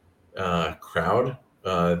crowd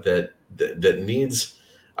that needs,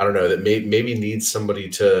 I don't know, that maybe needs somebody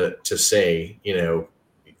to say,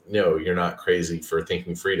 no, you're not crazy for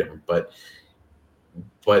thinking freedom, but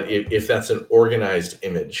if that's an organized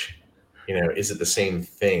image, is it the same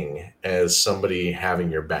thing as somebody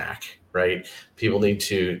having your back, right? People need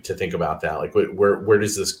to think about that. Like, where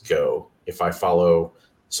does this go if I follow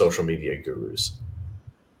social media gurus?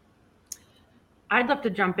 I'd love to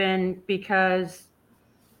jump in because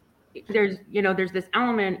there's this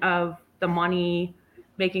element of the money,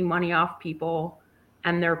 making money off people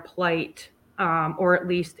and their plight, or at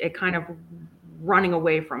least it kind of running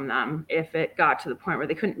away from them if it got to the point where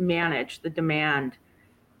they couldn't manage the demand.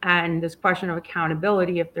 And this question of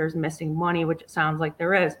accountability, if there's missing money, which it sounds like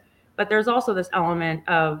there is, but there's also this element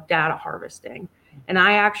of data harvesting. And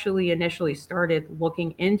I actually initially started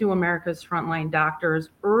looking into America's Frontline Doctors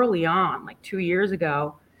early on, like 2 years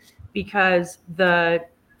ago, because the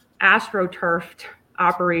astroturfed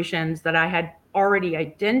operations that I had already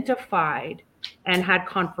identified and had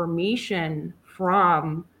confirmation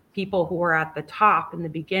from people who were at the top in the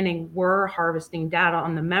beginning were harvesting data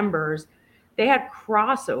on the members. They had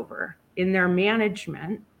crossover in their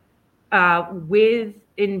management with,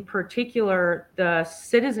 in particular, the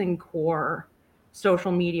citizen core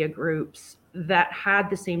social media groups that had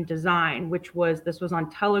the same design, this was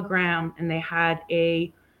on Telegram, and they had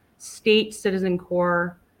a state citizen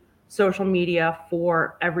core social media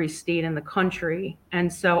for every state in the country.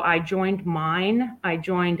 And so I joined mine. I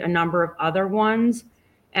joined a number of other ones,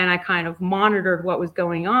 and I kind of monitored what was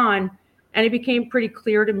going on. And it became pretty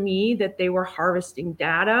clear to me that they were harvesting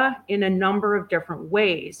data in a number of different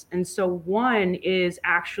ways. And so one is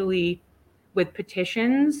actually with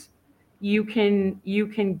petitions, you can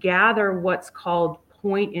gather what's called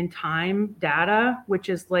point in time data, which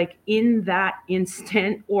is like in that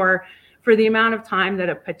instant or for the amount of time that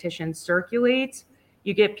a petition circulates.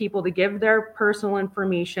 You get people to give their personal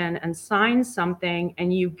information and sign something,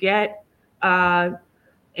 and you get an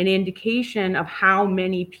indication of how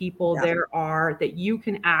many people there are that you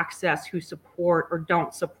can access who support or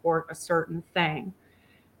don't support a certain thing.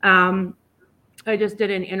 I just did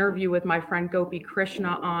an interview with my friend Gopi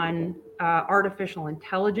Krishna on artificial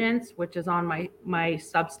intelligence, which is on my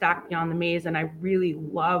Substack Beyond the Maze, and I really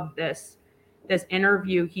love this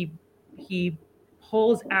interview. He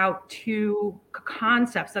pulls out two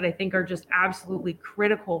concepts that I think are just absolutely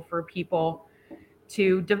critical for people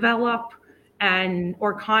to develop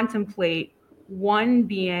or contemplate. One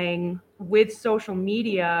being, with social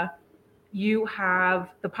media, you have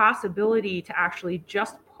the possibility to actually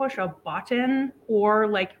just push a button or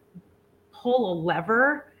like pull a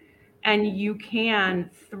lever, and you can,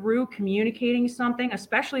 through communicating something,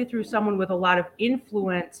 especially through someone with a lot of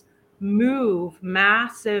influence, move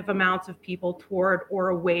massive amounts of people toward or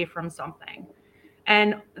away from something.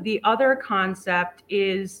 And the other concept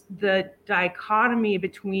is the dichotomy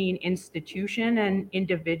between institution and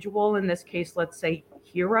individual, in this case, let's say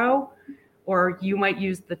hero, or you might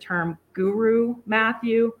use the term guru,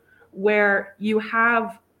 Matthew, where you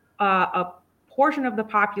have a portion of the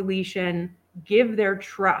population give their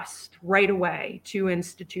trust right away to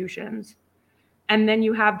institutions. And then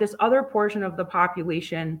you have this other portion of the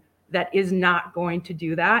population that is not going to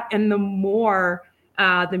do that. And the more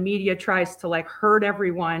the media tries to like herd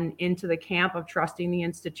everyone into the camp of trusting the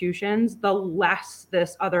institutions, the less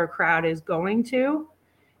this other crowd is going to.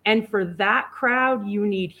 And for that crowd, you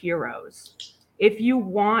need heroes. If you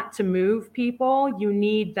want to move people, you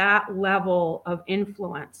need that level of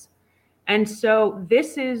influence. And so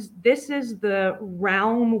this is the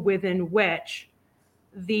realm within which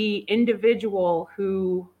the individual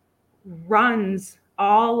who runs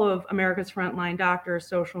all of America's Frontline Doctors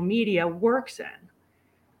social media works in.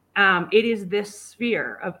 It is this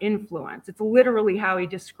sphere of influence. It's literally how he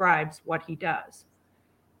describes what he does.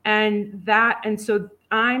 And so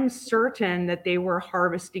I'm certain that they were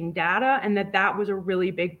harvesting data, and that was a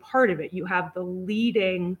really big part of it. You have the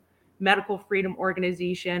leading medical freedom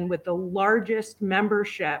organization with the largest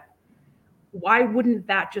membership. Why wouldn't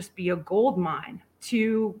that just be a gold mine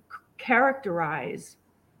to characterize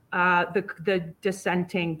the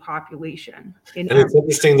dissenting population? And it's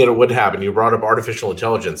interesting that it would happen. You brought up artificial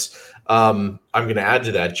intelligence. I'm going to add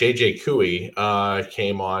to that. JJ Cooey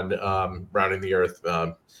came on Rounding the Earth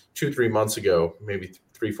 2-3 months ago, maybe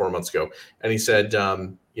 3-4 months ago, and he said,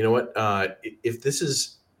 you know what? If this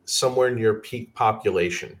is somewhere near peak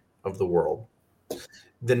population of the world,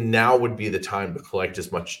 then now would be the time to collect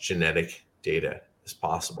as much genetic data as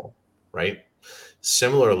possible, right?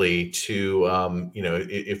 Similarly to,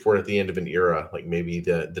 if we're at the end of an era, like maybe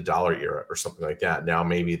the dollar era or something like that, now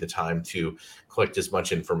may be the time to collect as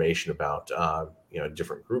much information about,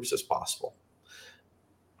 different groups as possible.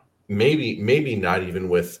 Maybe not even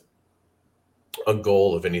with a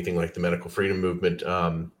goal of anything like the medical freedom movement,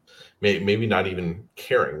 maybe not even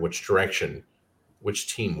caring which direction,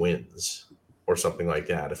 which team wins or something like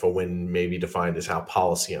that. If a win may be defined as how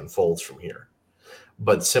policy unfolds from here.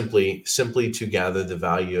 But simply to gather the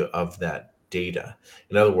value of that data.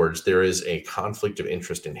 In other words, there is a conflict of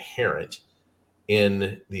interest inherent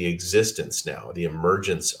in the existence now, the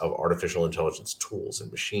emergence of artificial intelligence tools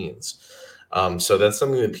and machines. So that's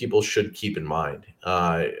something that people should keep in mind.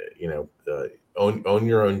 Own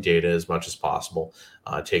your own data as much as possible.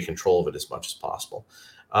 Take control of it as much as possible.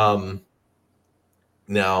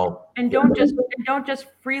 Now, and don't just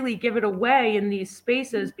freely give it away in these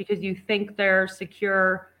spaces because you think they're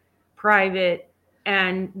secure, private,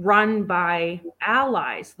 and run by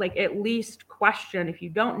allies. Like, at least question, if you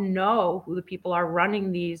don't know who the people are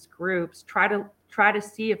running these groups, try to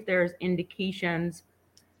see if there's indications.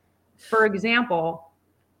 For example,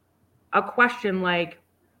 a question like,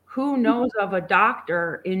 who knows of a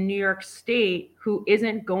doctor in New York State who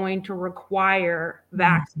isn't going to require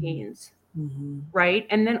vaccines? Mm-hmm. Right?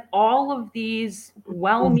 And then all of these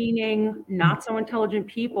well-meaning, not so intelligent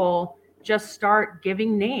people just start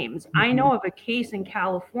giving names. Mm-hmm. I know of a case in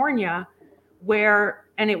California where,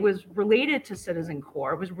 and it was related to Citizen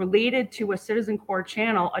Corps, it was related to a Citizen Corps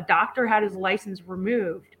channel. A doctor had his license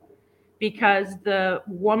removed because the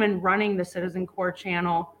woman running the Citizen Corps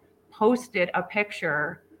channel posted a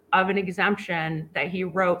picture of an exemption that he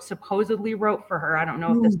supposedly wrote for her. I don't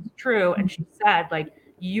know if this is true. And she said, like,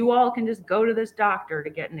 you all can just go to this doctor to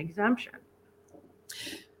get an exemption.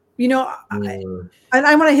 And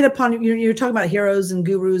I want to hit upon, you're talking about heroes and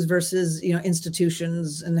gurus versus,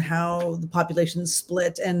 institutions and how the population's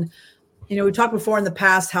split. And, we talked before in the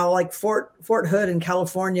past how like Fort Hood in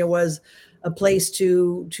California was a place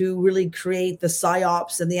to really create the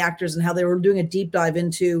psyops and the actors, and how they were doing a deep dive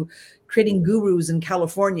into creating gurus in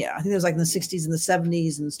California. I think it was like in the 60s and the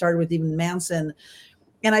 70s, and started with even Manson.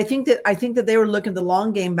 And I think that they were looking at the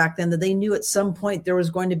long game back then, that they knew at some point there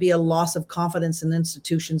was going to be a loss of confidence in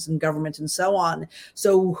institutions and government and so on.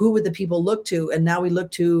 So who would the people look to? And now we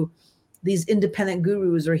look to these independent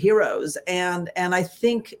gurus or heroes. And I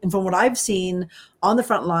think, and from what I've seen on the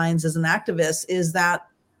front lines as an activist, is that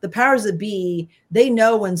the powers that be, they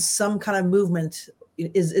know when some kind of movement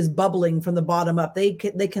is bubbling from the bottom up. They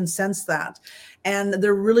can sense that. And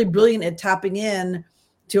they're really brilliant at tapping in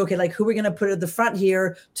to, okay, like, who are we going to put at the front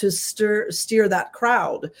here to steer that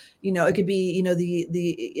crowd? It could be,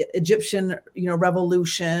 the Egyptian,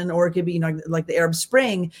 revolution, or it could be, like the Arab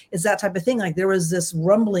Spring. It's that type of thing. Like, there was this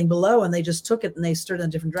rumbling below and they just took it and they steered in a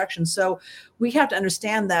different direction. So we have to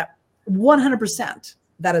understand that 100%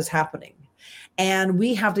 that is happening. And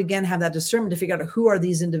we have to, again, have that discernment to figure out who are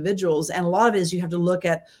these individuals. And a lot of it is you have to look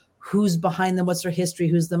at who's behind them, what's their history,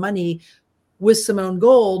 who's the money. With Simone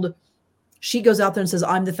Gold, she goes out there and says,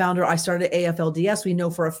 I'm the founder. I started AFLDS. We know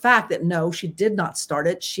for a fact that no, she did not start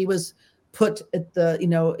it. She was put at the,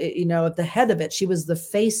 at the head of it. She was the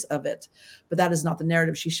face of it. But that is not the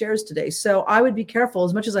narrative she shares today. So I would be careful.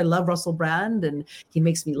 As much as I love Russell Brand and he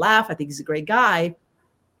makes me laugh, I think he's a great guy,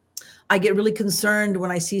 I get really concerned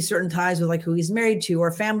when I see certain ties with like who he's married to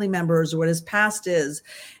or family members or what his past is.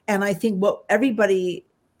 And I think what everybody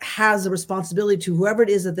has a responsibility to, whoever it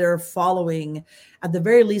is that they're following, at the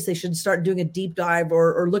very least, they should start doing a deep dive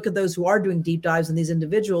or look at those who are doing deep dives in these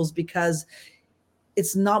individuals, because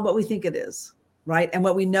it's not what we think it is, right? And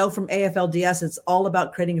what we know from AFLDS, it's all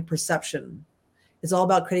about creating a perception. It's all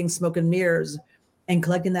about creating smoke and mirrors and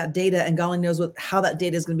collecting that data, and God only knows how that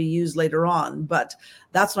data is going to be used later on. But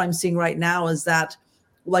that's what I'm seeing right now, is that,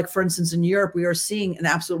 like, for instance, in Europe, we are seeing an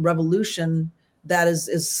absolute revolution that is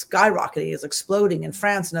skyrocketing, is exploding in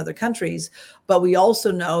France and other countries. But we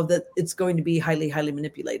also know that it's going to be highly, highly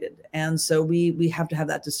manipulated. And so we have to have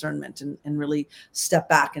that discernment and really step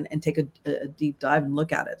back and take a deep dive and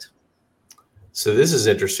look at it. So this is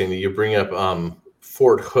interesting that you bring up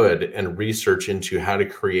Fort Hood and research into how to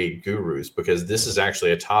create gurus, because this is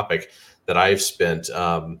actually a topic that I've spent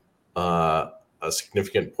a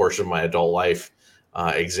significant portion of my adult life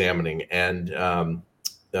examining. And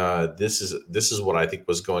this is what I think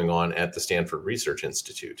was going on at the Stanford Research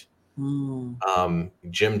Institute.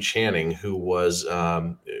 Jim Channing, who was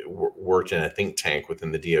worked in a think tank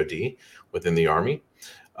within the DoD, within the Army.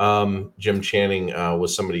 Jim Channing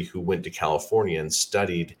was somebody who went to California and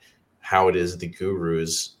studied how it is the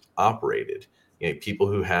gurus operated. People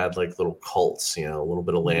who had like little cults, a little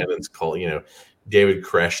bit of Landon's cult, David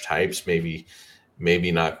Koresh types, maybe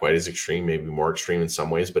not quite as extreme, maybe more extreme in some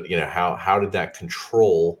ways, but how did that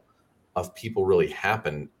control of people really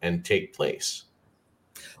happen and take place?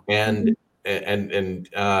 And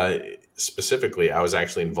specifically, I was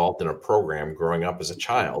actually involved in a program growing up as a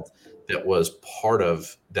child that was part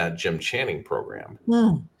of that Jim Channing program.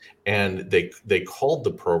 And they called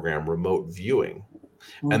the program remote viewing.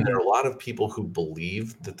 And there are a lot of people who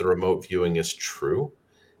believe that the remote viewing is true.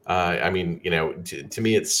 I mean, to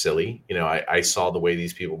me, it's silly. I saw the way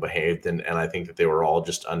these people behaved, and I think that they were all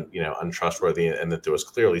just untrustworthy, and that there was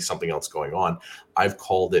clearly something else going on. I've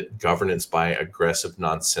called it governance by aggressive,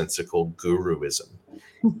 nonsensical guruism.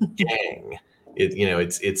 Gang.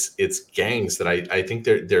 It's gangs that I think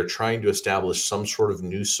they're trying to establish some sort of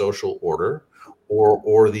new social order,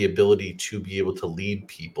 or the ability to be able to lead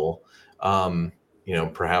people.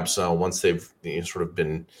 Perhaps once they've sort of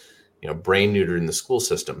been brain neutered in the school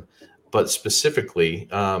system. But specifically,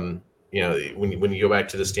 when you go back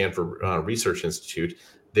to the Stanford Research Institute,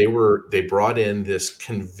 they brought in this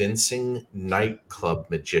convincing nightclub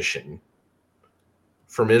magician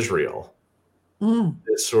from Israel.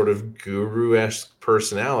 This sort of guru-esque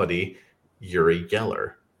personality, Uri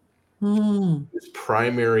Geller. His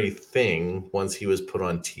primary thing, once he was put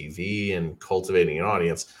on TV and cultivating an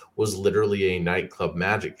audience, was literally a nightclub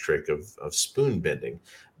magic trick of spoon bending.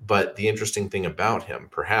 But the interesting thing about him,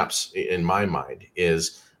 perhaps in my mind,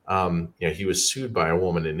 is he was sued by a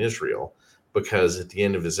woman in Israel because at the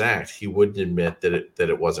end of his act, he wouldn't admit that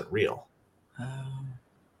it wasn't real.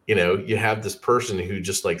 You have this person who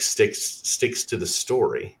just like sticks to the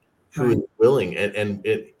story, who is willing, and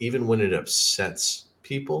it, even when it upsets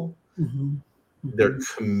people, they're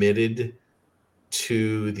committed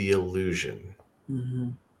to the illusion.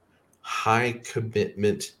 High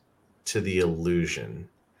commitment to the illusion.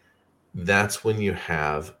 That's when you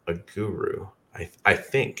have a guru, I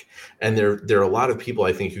think. And there are a lot of people,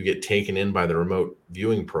 I think, who get taken in by the remote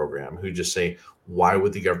viewing program who just say, why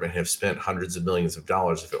would the government have spent hundreds of millions of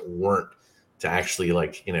dollars if it weren't to actually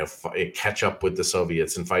catch up with the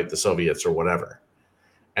Soviets and fight the Soviets or whatever?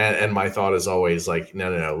 And my thought is always like,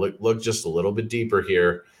 no, look just a little bit deeper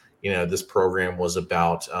here. This program was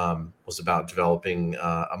about developing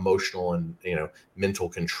emotional and mental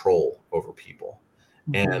control over people.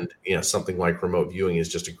 And something like remote viewing is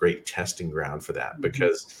just a great testing ground for that,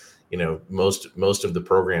 because most of the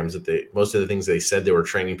programs most of the things they said they were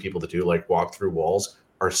training people to do, like walk through walls,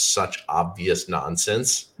 are such obvious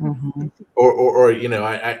nonsense. Or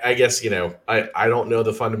I guess I don't know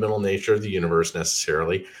the fundamental nature of the universe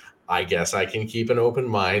necessarily. I guess I can keep an open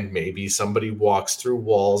mind. Maybe somebody walks through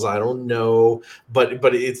walls. I don't know, but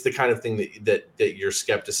it's the kind of thing that your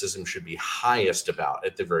skepticism should be highest about,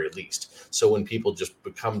 at the very least. So when people just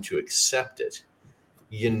become to accept it,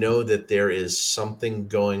 that there is something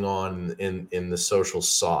going on in the social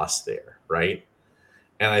sauce there, right?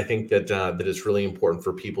 And I think that it's really important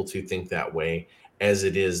for people to think that way, as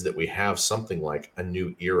it is that we have something like a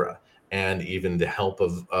new era, and even the help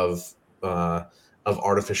of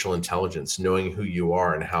artificial intelligence, knowing who you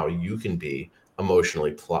are and how you can be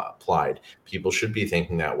emotionally applied. People should be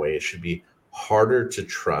thinking that way. It should be harder to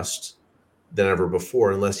trust than ever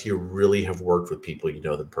before, unless you really have worked with people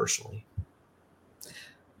them personally.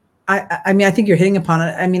 I mean, I think you're hitting upon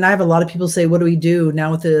it. I mean, I have a lot of people say, what do we do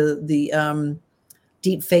now with the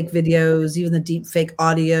deep fake videos, even the deep fake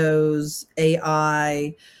audios,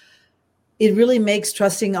 AI? It really makes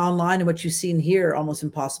trusting online and what you see and hear almost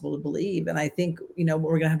impossible to believe. And I think, what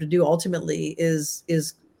we're going to have to do ultimately is,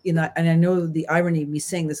 and I know the irony of me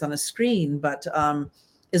saying this on a screen, but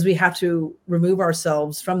is we have to remove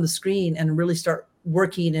ourselves from the screen and really start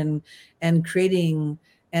working and creating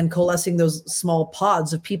and coalescing those small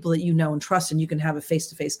pods of people that and trust, and you can have a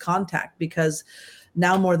face-to-face contact, because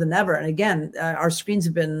now more than ever, and again, our screens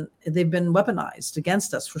they've been weaponized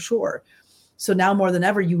against us for sure. So now more than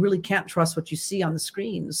ever, you really can't trust what you see on the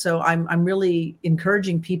screen. So I'm really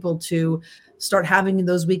encouraging people to start having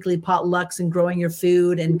those weekly potlucks and growing your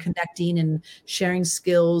food and connecting and sharing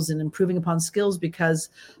skills and improving upon skills, because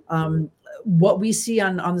what we see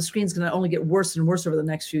on the screen is going to only get worse and worse over the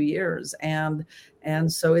next few years. And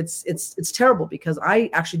so it's terrible, because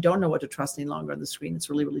I actually don't know what to trust any longer on the screen.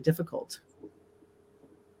 It's really, really difficult.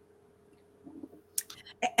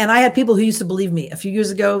 And I had people who used to believe me. A few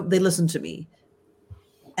years ago, they listened to me.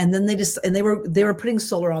 And then they were putting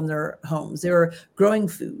solar on their homes. They were growing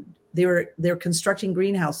food. They were constructing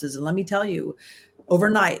greenhouses. And let me tell you,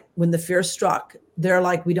 overnight, when the fear struck, they're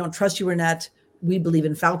like, "We don't trust you, Reinette. We believe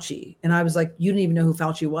in Fauci." And I was like, "You didn't even know who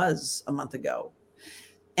Fauci was a month ago."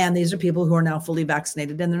 And these are people who are now fully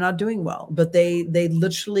vaccinated, and they're not doing well. But they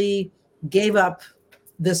literally gave up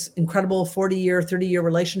this incredible 40-year, 30-year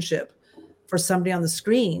relationship for somebody on the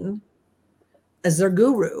screen as their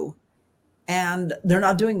guru, and they're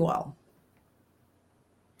not doing well.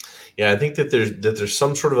 Yeah, I think that there's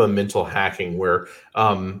some sort of a mental hacking where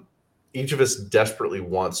each of us desperately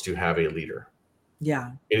wants to have a leader.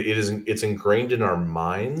 Yeah, it's ingrained in our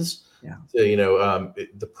minds. Yeah. So,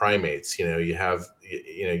 the primates.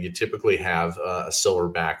 You typically have a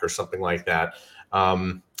silverback or something like that.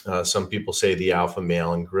 Some people say the alpha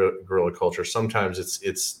male in gorilla culture. Sometimes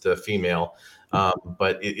it's the female,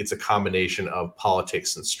 but it's a combination of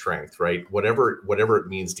politics and strength, right? Whatever it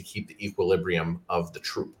means to keep the equilibrium of the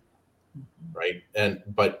troop, right?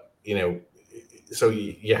 So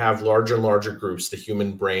you have larger and larger groups. The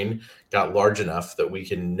human brain got large enough that we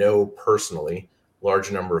can know personally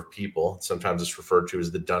large number of people. Sometimes it's referred to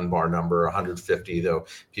as the Dunbar number, 150, though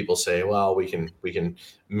people say, well, we can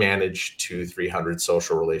manage 200-300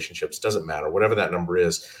 social relationships. Doesn't matter, whatever that number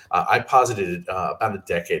is. I posited it about a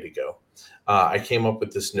decade ago. I came up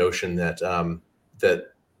with this notion that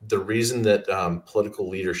the reason that political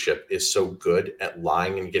leadership is so good at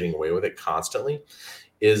lying and getting away with it constantly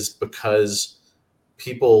is because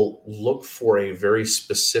people look for a very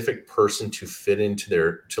specific person to fit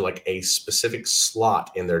into like a specific slot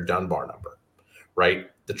in their Dunbar number, right?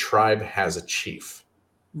 The tribe has a chief.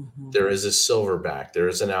 Mm-hmm. There is a silverback. There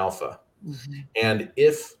is an alpha. Mm-hmm. And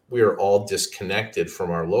if we are all disconnected from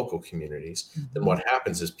our local communities, mm-hmm. then what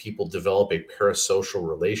happens is people develop a parasocial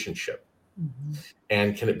relationship. Mm-hmm.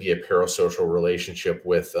 And can it be a parasocial relationship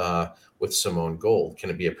with Simone Gold? Can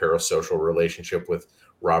it be a parasocial relationship with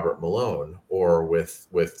Robert Malone or with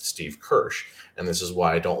Steve Kirsch? And this is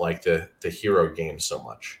why I don't like the hero game so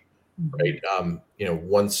much, mm-hmm. right?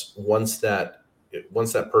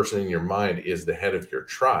 Once that person in your mind is the head of your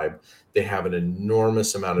tribe, they have an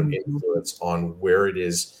enormous amount of influence on where it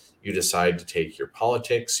is you decide to take your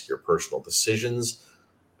politics, your personal decisions,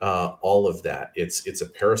 all of that. It's a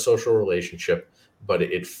parasocial relationship, but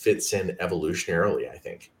it fits in evolutionarily, I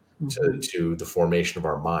think, mm-hmm. to the formation of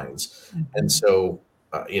our minds. Mm-hmm. And so,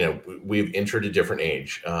 we've entered a different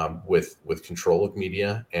age with control of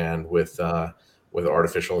media and with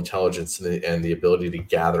artificial intelligence and the ability to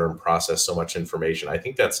gather and process so much information. I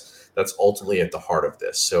think that's ultimately at the heart of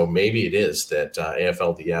this. So maybe it is that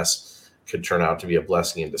AFLDS could turn out to be a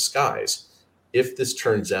blessing in disguise. If this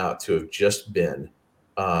turns out to have just been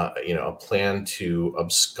a plan to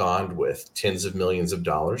abscond with tens of millions of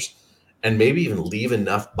dollars and maybe even leave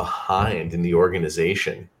enough behind in the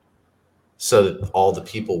organization so that all the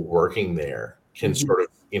people working there can mm-hmm. sort of,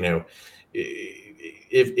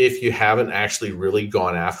 if you haven't actually really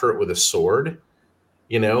gone after it with a sword,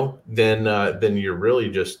 then you're really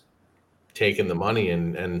just taking the money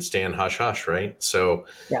and staying hush hush, right? So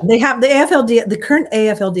yeah, they have the current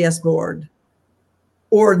AFLDS board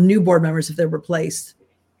or new board members if they're replaced.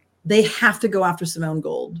 They have to go after Simone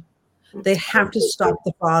Gold. They have to stop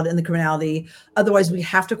the fraud and the criminality. Otherwise, we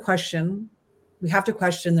have to question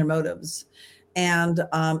their motives, and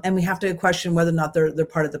we have to question whether or not they're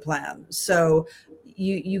part of the plan. So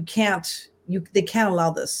they can't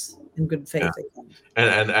allow this in good faith.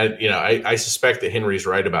 Yeah. And I suspect that Henry's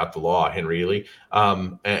right about the law, Henry Ely,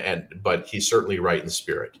 but he's certainly right in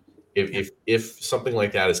spirit. If something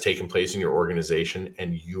like that has taken place in your organization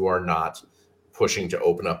and you are not pushing to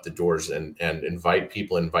open up the doors and invite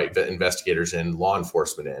investigators and law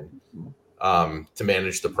enforcement in to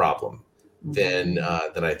manage the problem, then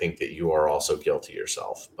I think that you are also guilty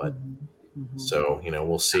yourself. But so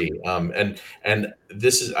we'll see. And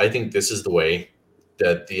I think this is the way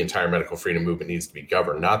that the entire medical freedom movement needs to be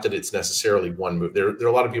governed. Not that it's necessarily one move. There are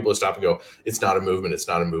a lot of people who stop and go, it's not a movement. It's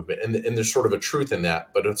not a movement. And there's sort of a truth in that,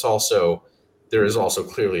 but there is also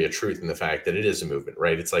clearly a truth in the fact that it is a movement,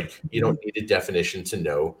 right? It's like, you don't need a definition to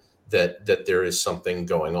know that there is something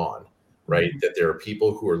going on. right? That there are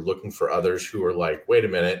people who are looking for others who are like, wait a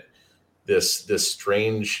minute, this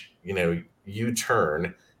strange,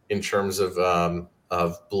 U-turn in terms of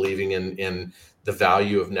believing in the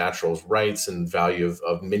value of natural rights and value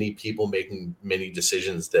of many people making many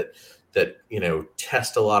decisions that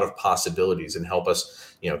test a lot of possibilities and help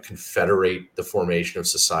us confederate the formation of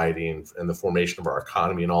society and the formation of our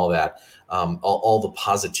economy and all that, all the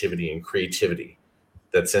positivity and creativity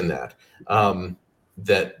that's in that,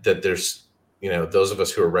 that there's those of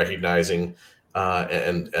us who are recognizing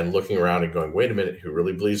and looking around and going, wait a minute, who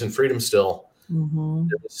really believes in freedom still? There's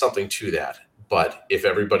something to that. But if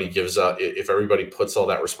everybody gives up, if everybody puts all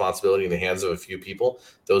that responsibility in the hands of a few people,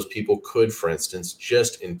 those people could, for instance,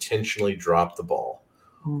 just intentionally drop the ball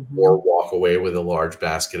or walk away with a large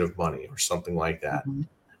basket of money or something like that.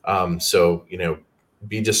 So,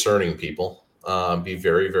 be discerning, people. Be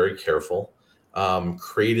very, very careful.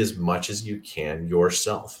 Create as much as you can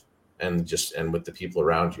yourself, and with the people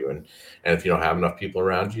around you. And if you don't have enough people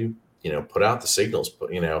around you, put out the signals.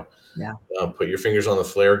 Put your fingers on the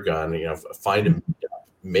flare gun. Find a meetup,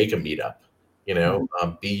 make a meetup.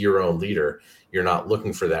 Be your own leader. You're not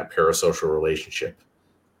looking for that parasocial relationship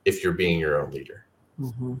if you're being your own leader.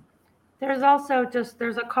 There's also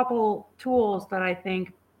there's a couple tools that I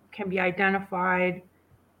think can be identified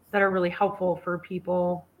that are really helpful for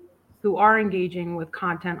people who are engaging with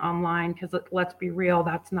content online, because let's be real,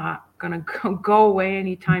 that's not going to go away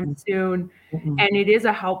anytime soon. And it is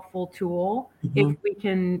a helpful tool if we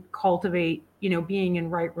can cultivate, being in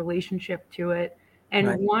right relationship to it.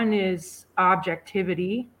 And one is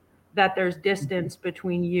objectivity, that there's distance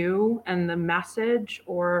between you and the message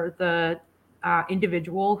or the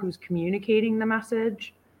individual who's communicating the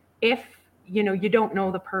message. If, you don't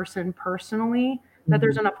know the person personally, that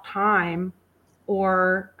there's enough time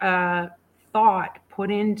or thought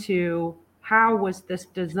put into how was this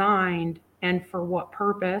designed and for what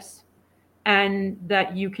purpose, and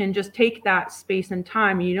that you can just take that space and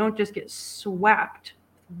time. You don't just get swept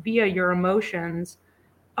via your emotions.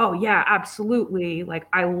 Oh yeah, absolutely, like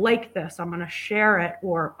I like this, I'm going to share it,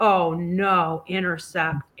 or oh no,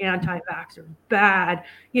 intercept, anti-vaxxer, bad.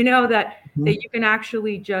 That you can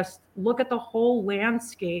actually just look at the whole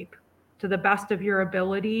landscape to the best of your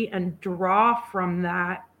ability and draw from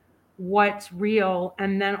that what's real,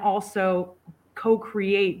 and then also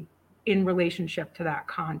co-create in relationship to that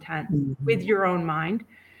content with your own mind.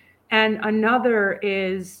 And another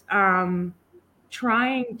is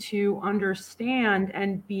trying to understand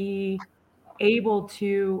and be able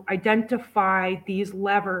to identify these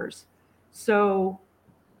levers. So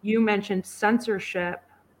you mentioned censorship,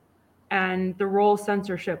 and the role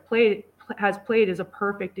censorship has played is a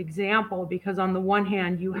perfect example, because on the one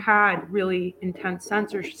hand, you had really intense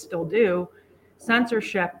censorship, still do,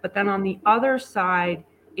 censorship, but then on the other side,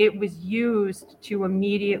 it was used to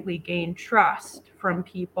immediately gain trust from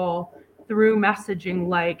people through messaging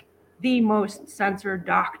like the most censored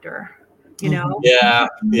doctor,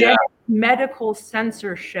 medical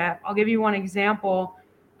censorship. I'll give you one example.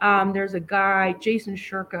 There's a guy, Jason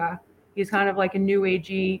Shurka. He's kind of like a new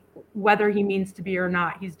agey, whether he means to be or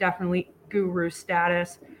not, he's definitely guru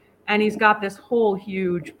status. And he's got this whole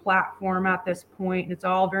huge platform at this point, and it's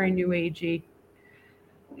all very new agey.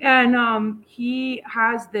 And he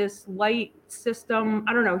has this light system.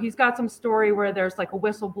 I don't know. He's got some story where there's like a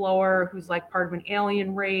whistleblower who's like part of an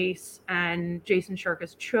alien race, and Jason Shurk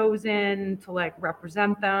is chosen to like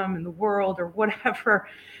represent them in the world or whatever.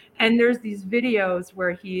 And there's these videos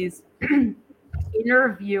where he's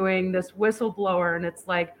interviewing this whistleblower, and it's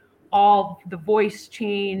like all the voice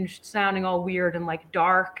changed, sounding all weird and like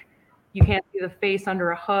dark. You can't see the face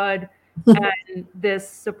under a hood. And this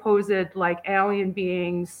supposed like alien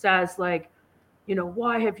being says like,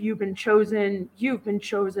 why have you been chosen? You've been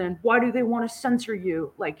chosen. Why do they want to censor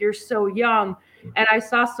you? Like, you're so young. And I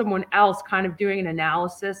saw someone else kind of doing an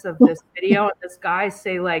analysis of this video, and this guy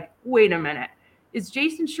say like, wait a minute, is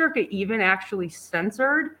Jason Shurka even actually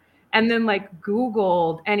censored? And then like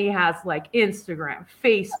Googled, and he has like Instagram,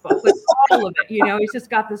 Facebook, like all of it, he's just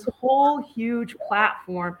got this whole huge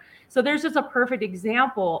platform. So there's just a perfect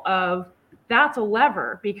example of that's a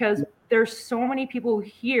lever, because there's so many people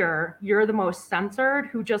here, you're the most censored,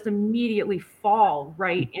 who just immediately fall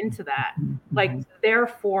right into that. Like,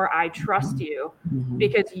 therefore I trust you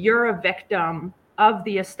because you're a victim of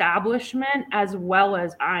the establishment as well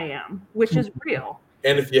as I am, which is real.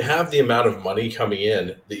 And if you have the amount of money coming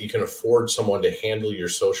in that you can afford someone to handle your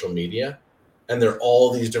social media, and there are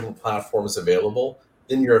all these different platforms available,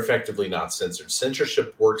 then you're effectively not censored.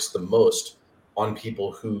 Censorship works the most on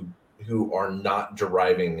people who are not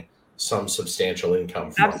deriving some substantial income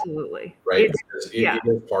from. Absolutely. Right? Because it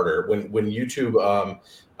is harder. When YouTube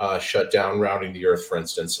shut down Rounding the Earth, for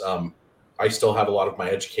instance, I still have a lot of my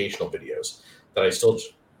educational videos that I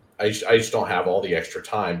just don't have all the extra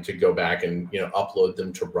time to go back and upload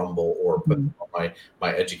them to Rumble or put them on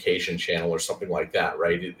my education channel or something like that.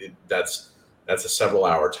 Right? That's a several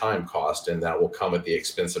hour time cost, and that will come at the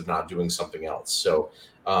expense of not doing something else. So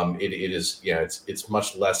it is it's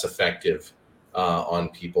much less effective on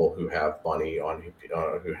people who have money,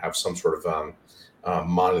 who have some sort of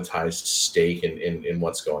monetized stake in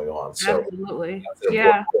what's going on. So absolutely,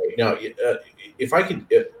 yeah. Now, if I could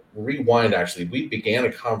rewind, actually, we began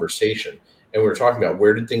a conversation and we were talking about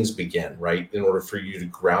where did things begin, right? In order for you to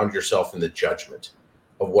ground yourself in the judgment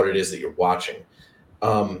of what it is that you're watching.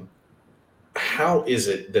 How is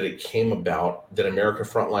it that it came about that America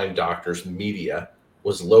Frontline Doctors Media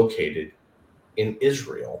was located in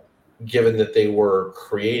Israel, given that they were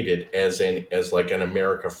created as like an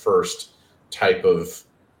America First type of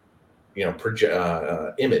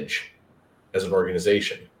image as an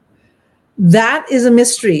organization? That is a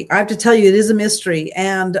mystery. I have to tell you, it is a mystery,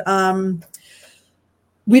 and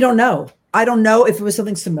we don't know. I don't know if it was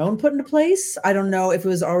something Simone put into place. I don't know if it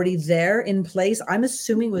was already there in place. I'm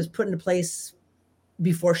assuming it was put into place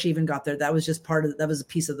before she even got there. That was just that was a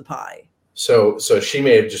piece of the pie. So she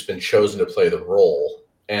may have just been chosen to play the role,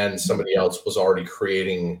 and somebody else was already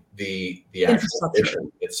creating the actual mission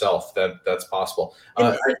itself. That's possible.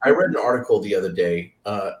 I read an article the other day.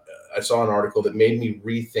 I saw an article that made me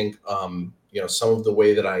rethink, some of the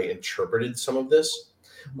way that I interpreted some of this,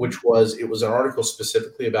 which was it was an article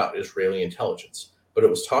specifically about Israeli intelligence, but it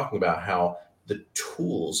was talking about how the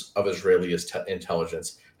tools of Israeli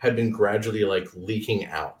intelligence had been gradually like leaking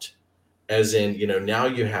out. As in, now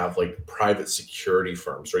you have like private security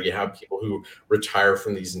firms, or you have people who retire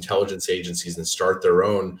from these intelligence agencies and start their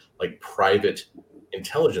own like private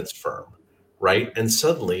intelligence firm, right? And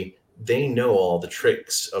suddenly they know all the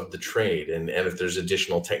tricks of the trade. And if there's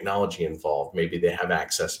additional technology involved, maybe they have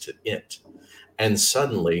access to it. And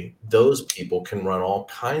suddenly those people can run all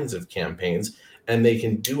kinds of campaigns, and they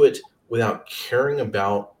can do it without caring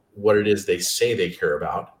about what it is they say they care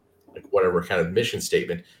about, like whatever kind of mission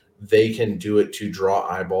statement. They can do it to draw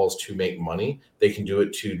eyeballs to make money. They can do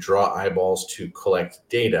it to draw eyeballs to collect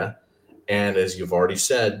data. And as you've already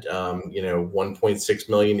said, 1.6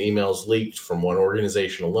 million emails leaked from one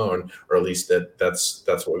organization alone, or at least that's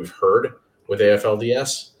what we've heard with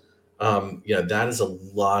AFLDS. That is a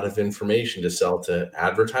lot of information to sell to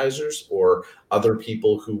advertisers or other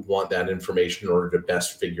people who want that information in order to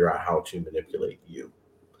best figure out how to manipulate you.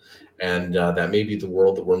 And that may be the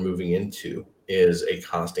world that we're moving into, is a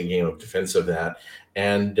constant game of defense of that.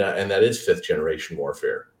 And that is fifth generation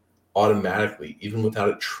warfare. Automatically, even without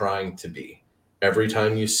it trying to be. Every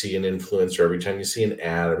time you see an influencer, every time you see an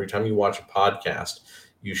ad, every time you watch a podcast,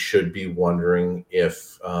 you should be wondering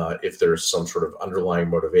if there's some sort of underlying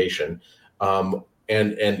motivation. Like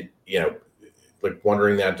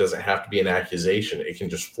wondering that doesn't have to be an accusation. It can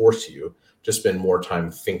just force you to spend more time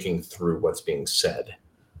thinking through what's being said.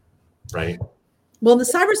 Right. Well, the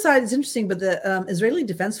cyber side is interesting, but the Israeli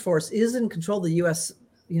Defense Force is in control of the U.S.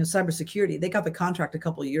 Cybersecurity. They got the contract a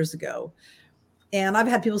couple of years ago, and I've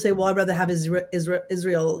had people say, "Well, I'd rather have Israel,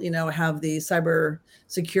 have the cyber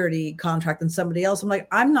security contract than somebody else." I'm like,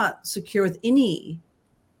 I'm not secure with any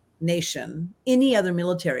nation, any other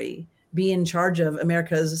military be in charge of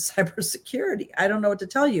America's cybersecurity. I don't know what to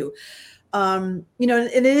tell you. And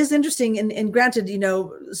it is interesting. And granted,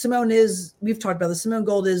 Simone we've talked about this. Simone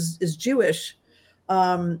Gold is Jewish.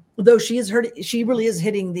 Though she really is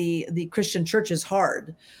hitting the Christian churches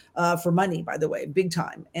hard for money, by the way, big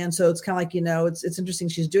time. And so it's kind of like, it's interesting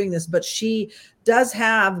she's doing this, but she does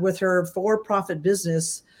have with her for-profit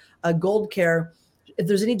business, Gold Care. If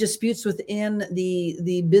there's any disputes within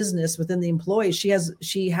the business, within the employees, she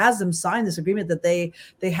has them sign this agreement that they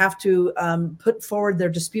have to put forward their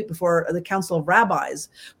dispute before the Council of Rabbis,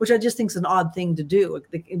 which I just think is an odd thing to do,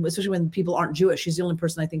 especially when people aren't Jewish. She's the only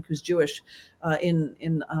person I think who's Jewish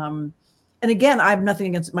and again, I have nothing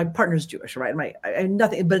against my partner's Jewish, right? I have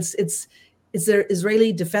nothing, but it's their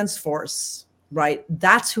Israeli Defense Force, right?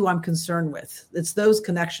 That's who I'm concerned with. It's those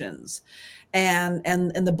connections. And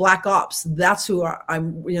the black ops, that's who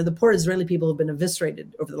I'm, the poor Israeli people have been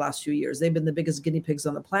eviscerated over the last few years. They've been the biggest guinea pigs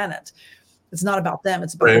on the planet. It's not about them.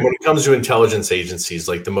 It's about right. When it comes to intelligence agencies,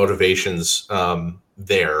 like the motivations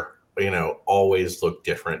there, always look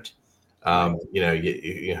different.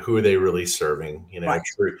 Who are they really serving? Right.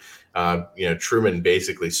 Truman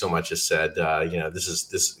basically so much has said,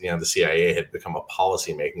 the CIA had become a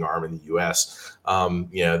policy making arm in the U.S.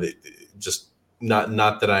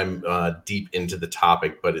 not that I'm deep into the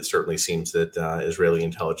topic, but it certainly seems that Israeli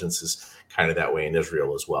intelligence is kind of that way in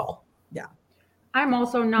Israel as well. Yeah. I'm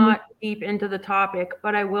also not deep into the topic,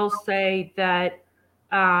 but I will say that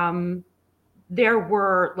there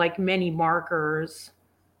were like many markers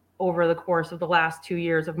over the course of the last 2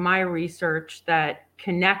 years of my research that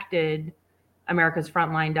connected America's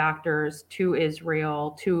frontline doctors to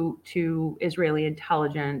Israel, to Israeli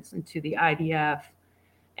intelligence, and to the IDF.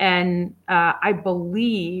 And I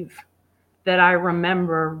believe that I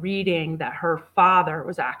remember reading that her father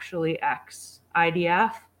was actually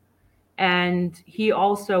ex-IDF. And he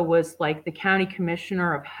also was like the county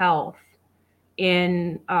commissioner of health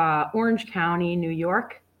in Orange County, New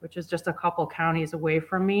York, which is just a couple counties away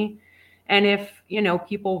from me. And if,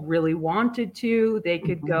 people really wanted to, they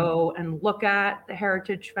could go and look at the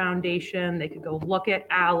Heritage Foundation. They could go look at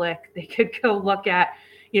ALEC. They could go look at,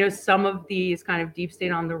 some of these kind of deep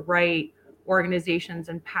state on the right organizations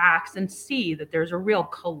and PACs and see that there's a real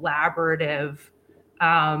collaborative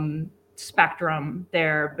spectrum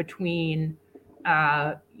there between,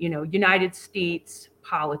 United States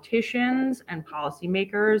politicians and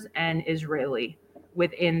policymakers and Israeli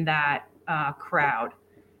within that crowd.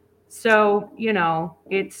 So,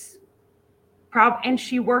 it's and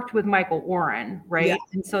she worked with Michael Oren, right? Yeah.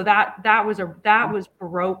 And so that was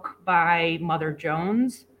broke by Mother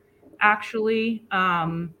Jones, actually.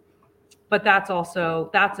 But that's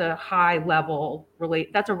a high level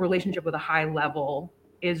that's a relationship with a high level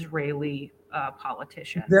Israeli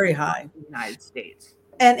politician. Very high. In the United States.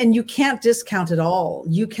 And you can't discount it all.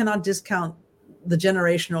 You cannot discount the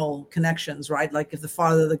generational connections, right? Like if the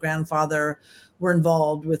father, the grandfather were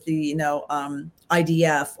involved with the,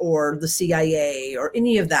 IDF or the CIA or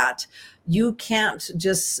any of that, you can't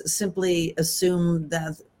just simply assume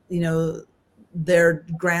that, their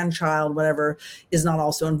grandchild, whatever, is not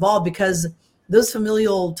also involved, because those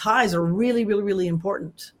familial ties are really, really, really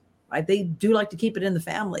important, right? They do like to keep it in the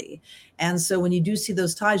family. And so when you do see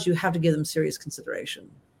those ties, you have to give them serious consideration.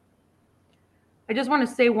 I just want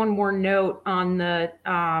to say one more note on the,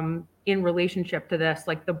 in relationship to this,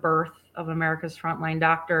 like the birth of America's frontline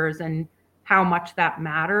doctors and how much that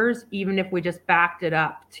matters, even if we just backed it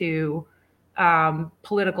up to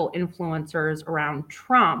political influencers around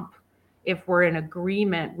Trump. If we're in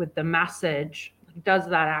agreement with the message, does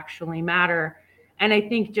that actually matter? And I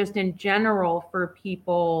think just in general, for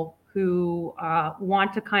people who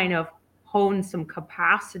want to kind of hone some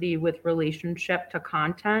capacity with relationship to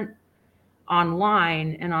content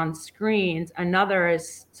online and on screens, another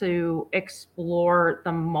is to explore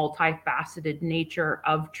the multifaceted nature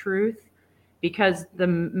of truth, because the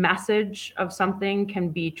message of something can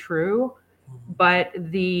be true, but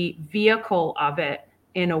the vehicle of it,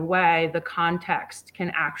 in a way, the context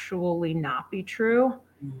can actually not be true.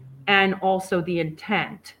 And also the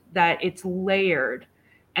intent, that it's layered.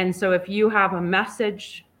 And so if you have a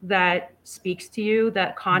message that speaks to you,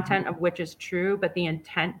 that content of which is true, but the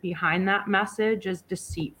intent behind that message is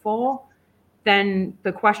deceitful, then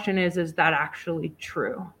the question is that actually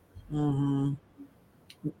true? Mm-hmm.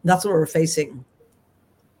 That's what we're facing.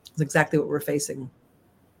 It's exactly what we're facing.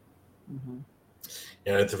 Mm-hmm.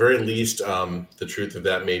 And at the very least, the truth of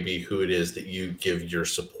that may be who it is that you give your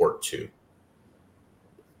support to.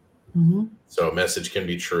 Mm-hmm. So a message can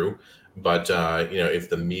be true, but if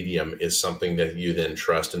the medium is something that you then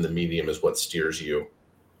trust, and the medium is what steers you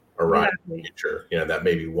around in the future, that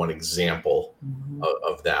may be one example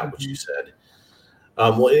of that, which you said.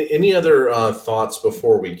 Well, any other thoughts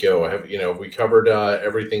before we go? Have we covered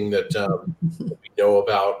everything that we know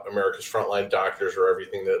about America's frontline doctors, or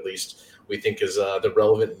everything that at least we think is the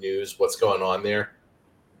relevant news? What's going on there?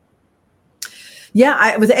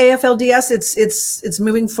 Yeah, with AFLDS, it's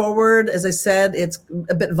moving forward. As I said, it's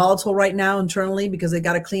a bit volatile right now internally, because they've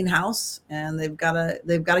got to clean house, and they've got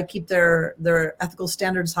to keep their ethical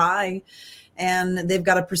standards high, and they've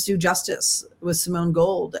got to pursue justice with Simone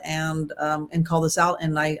Gold and call this out.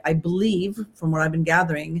 And I believe, from what I've been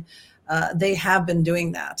gathering, they have been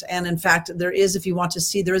doing that. And in fact, there is, if you want to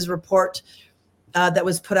see, there is a report that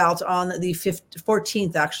was put out on the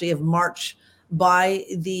 14th, actually, of March, by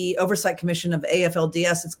the Oversight Commission of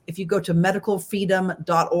AFLDS. If you go to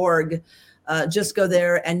medicalfreedom.org, just go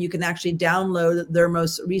there and you can actually download their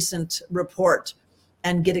most recent report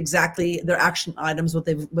and get exactly their action items, what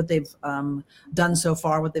they've done so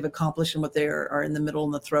far, what they've accomplished, and what they are in the middle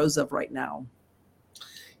and the throes of right now.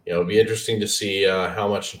 It'll be interesting to see how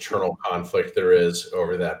much internal conflict there is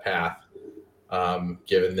over that path,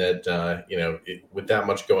 given that, with that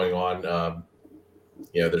much going on,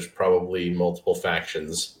 there's probably multiple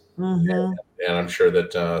factions Mhm. And I'm sure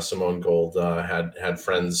that Simone Gold had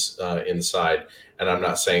friends inside. And I'm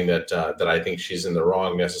not saying that I think she's in the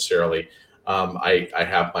wrong necessarily. I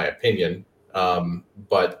have my opinion,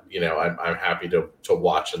 but I'm happy to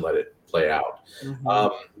watch and let it play out.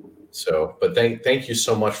 Mhm. But thank you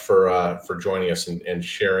so much for joining us and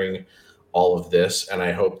sharing all of this. And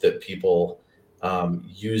I hope that people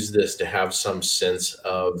use this to have some sense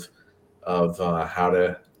of how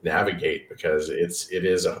to navigate, because it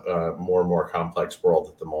is a more and more complex world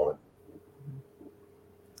at the moment.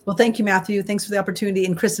 Well, thank you, Matthew. Thanks for the opportunity.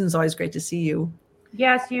 And Kristin, it's always great to see you.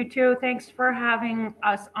 Yes, you too. Thanks for having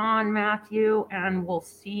us on, Matthew, and we'll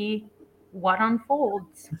see what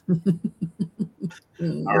unfolds.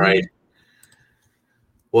 All right.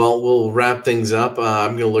 Well, we'll wrap things up.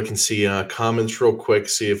 I'm going to look and see comments real quick,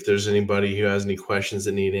 see if there's anybody who has any questions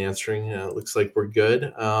that need answering. It looks like we're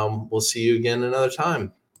good. We'll see you again another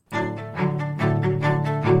time.